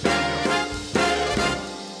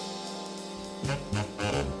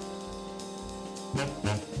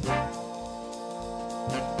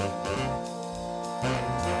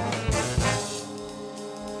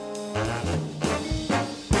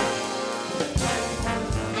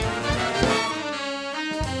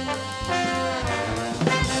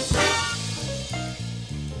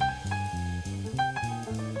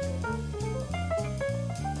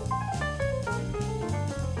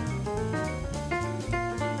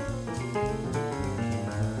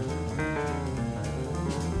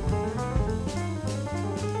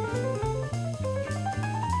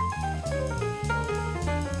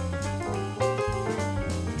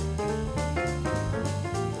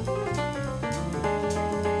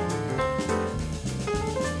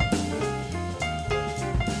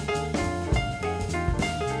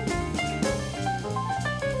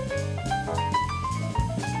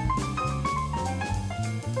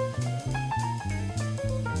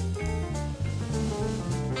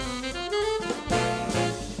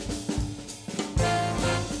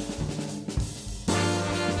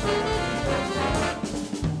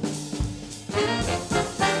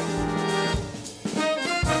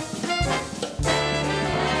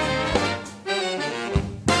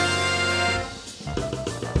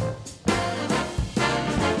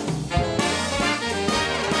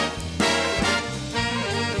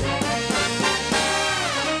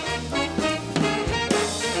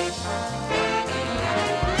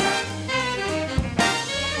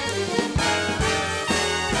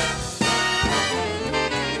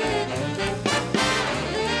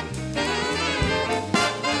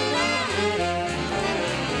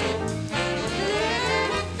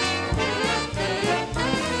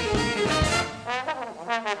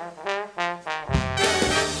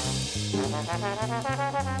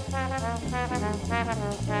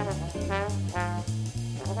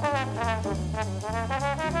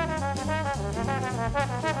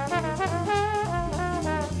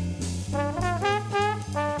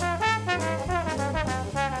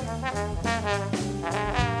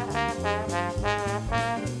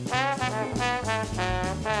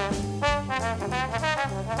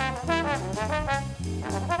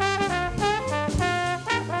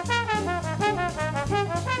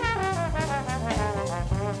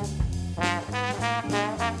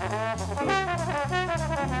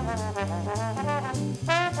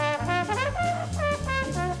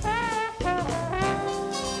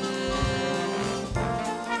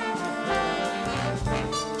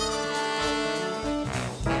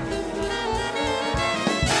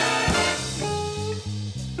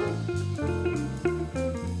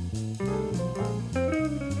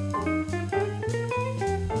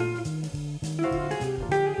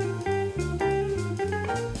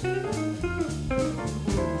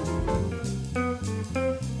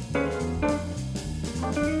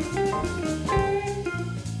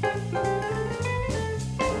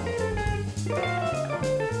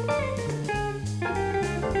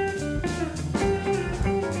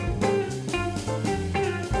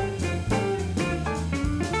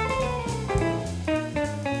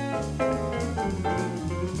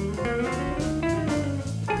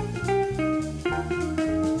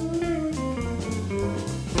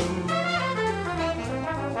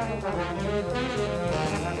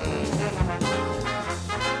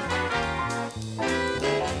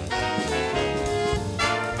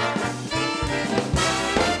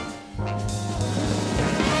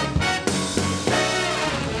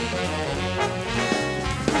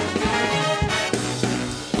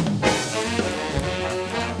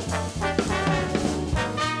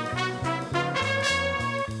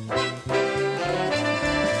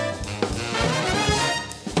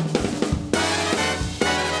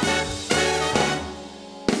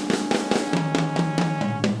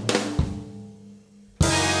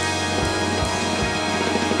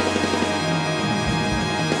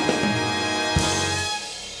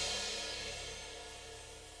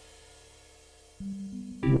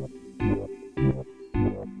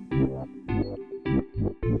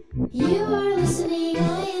 You are listening,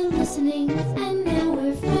 I am listening, and now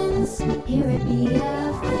we're friends here at BFF.FM.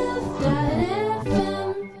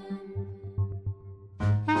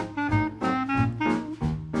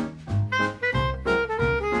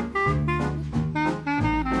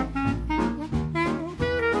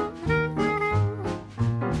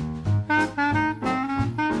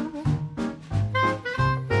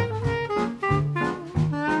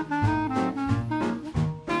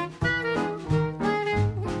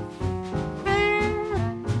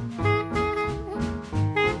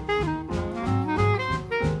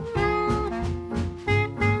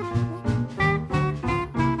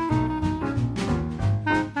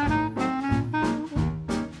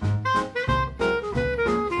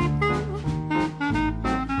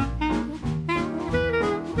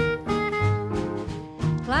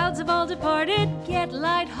 hearted, get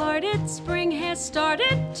light-hearted. Spring has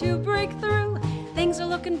started to break through. Things are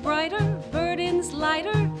looking brighter, burdens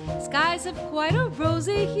lighter. Skies have quite a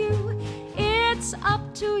rosy hue. It's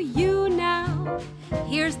up to you now.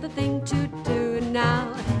 Here's the thing to do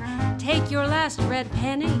now. Take your last red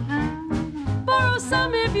penny. Borrow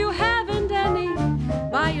some if you haven't any.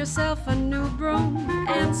 Buy yourself a new broom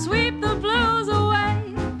and sweep the blues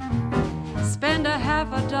away. Spend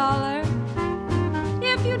 $50.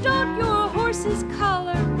 If you don't, your horse's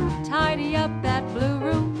collar. Tidy up that blue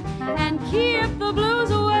room and keep the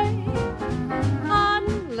blues away.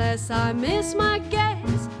 Unless I miss my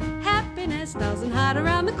guess, happiness doesn't hide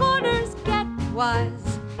around the corners. Get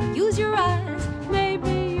wise, use your eyes.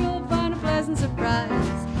 Maybe you'll find a pleasant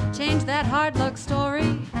surprise. Change that hard luck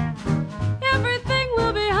story. Everything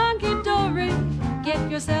will be hunky-dory.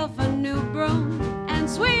 Get yourself a new broom and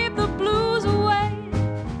sweep the blues away.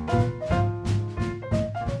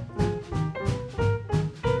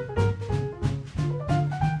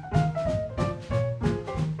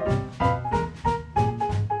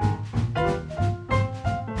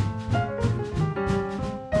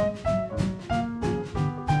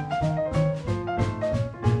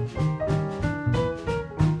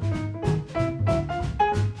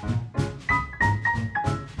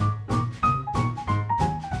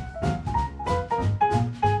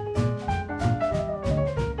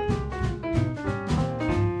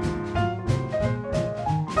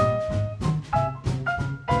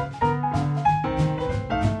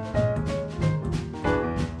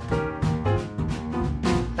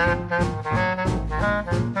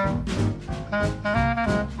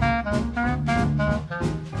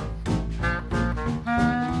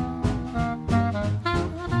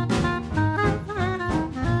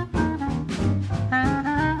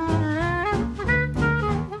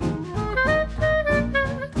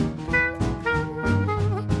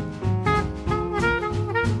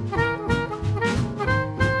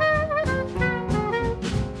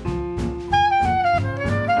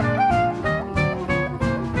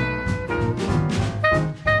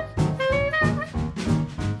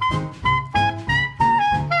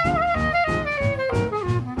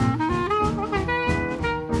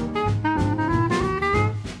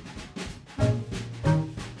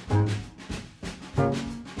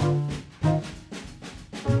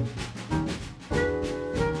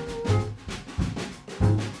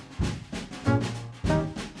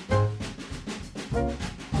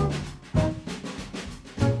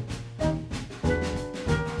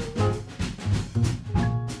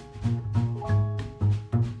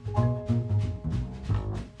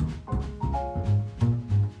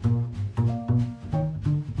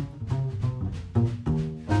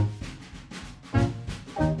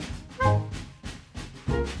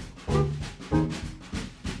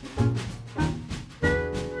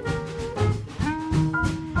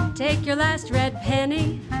 Take your last red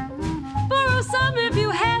penny. Borrow some if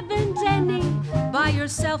you haven't any. Buy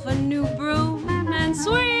yourself a new broom and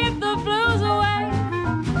sweep the blues away.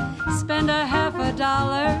 Spend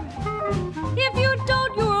 $50. If you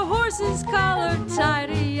don't, your horse's collar.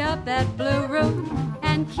 Tidy up that blue room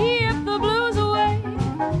and keep the blues away.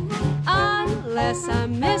 Unless I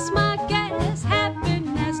miss my guess,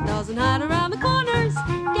 happiness doesn't hide around the corners.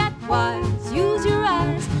 Get wise, use your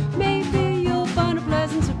eyes. Maybe you'll find a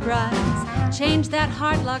pleasant surprise. Change that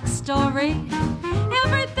hard luck story.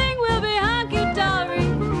 Everything will be hunky-dory.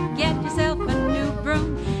 Get yourself a new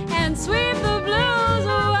broom and sweep the blues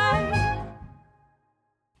away.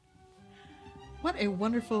 What a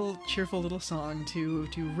wonderful, cheerful little song to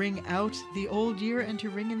ring out the old year and to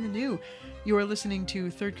ring in the new. You are listening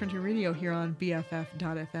to Third Country Radio here on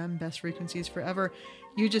BFF.FM, Best Frequencies Forever.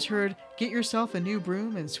 You just heard Get Yourself a New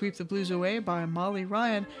Broom and Sweep the Blues Away by Molly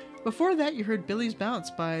Ryan. Before that, you heard Billy's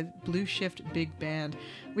Bounce by Blue Shift Big Band.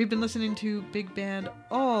 We've been listening to Big Band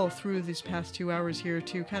all through these past 2 hours here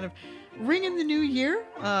to kind of ring in the new year.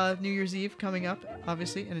 New Year's Eve coming up,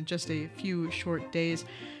 obviously, in just a few short days.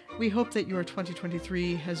 We hope that your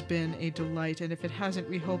 2023 has been a delight, and if it hasn't,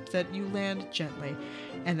 we hope that you land gently,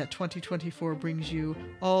 and that 2024 brings you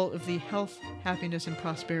all of the health, happiness, and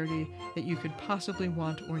prosperity that you could possibly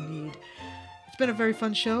want or need. It's been a very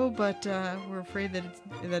fun show, but we're afraid that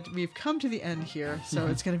we've come to the end here, so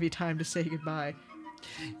it's going to be time to say goodbye.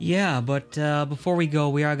 Yeah, but before we go,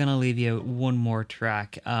 we are going to leave you one more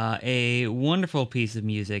track. A wonderful piece of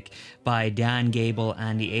music by Dan Gable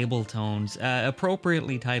and the Abletones,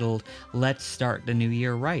 appropriately titled Let's Start the New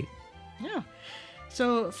Year Right. Yeah.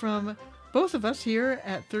 So from both of us here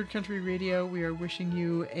at Third Country Radio, we are wishing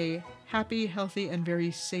you a happy, healthy, and very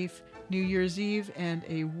safe New Year's Eve and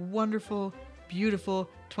a wonderful, beautiful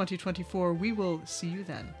 2024. We will see you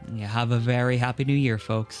then. Yeah, have a very happy new year,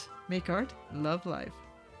 folks. Make art, love life.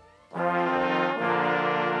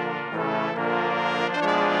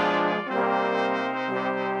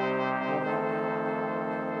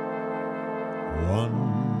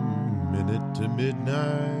 minute to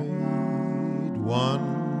midnight,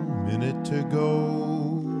 1 minute to go,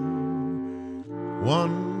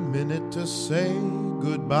 1 minute to say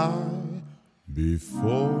goodbye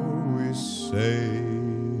before we say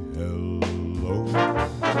hello.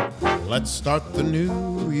 Let's start the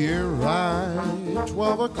new year right,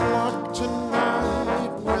 12 o'clock tonight.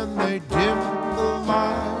 When they dim the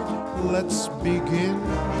light, let's begin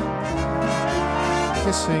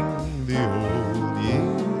kissing the old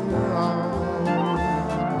year out,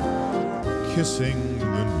 kissing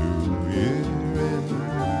the new year in.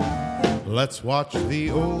 Let's watch the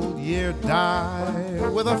old year die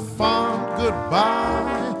with a fond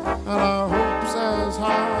goodbye and our hopes as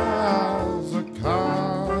high as a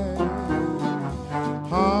kite.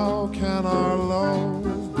 How can our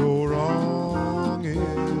love go wrong if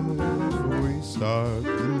we start the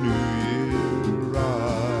new year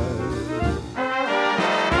right?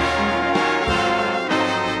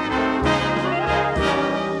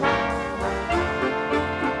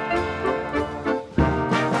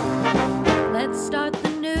 Let's start the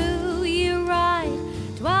new year right,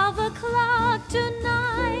 12 o'clock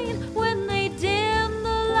tonight. When they dim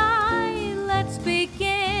the light, let's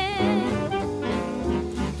begin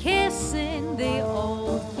kissing the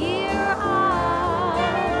old year out,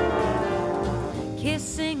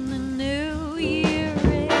 kissing the new year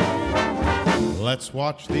in. Let's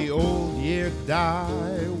watch the old year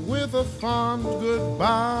die with a fond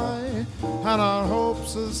goodbye and our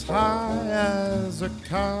hopes as high as a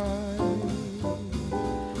kite.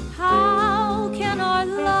 How can our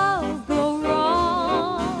love go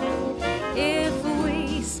wrong if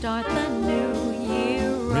we start the new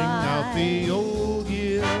year right? Bring out the old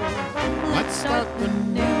year, let's start the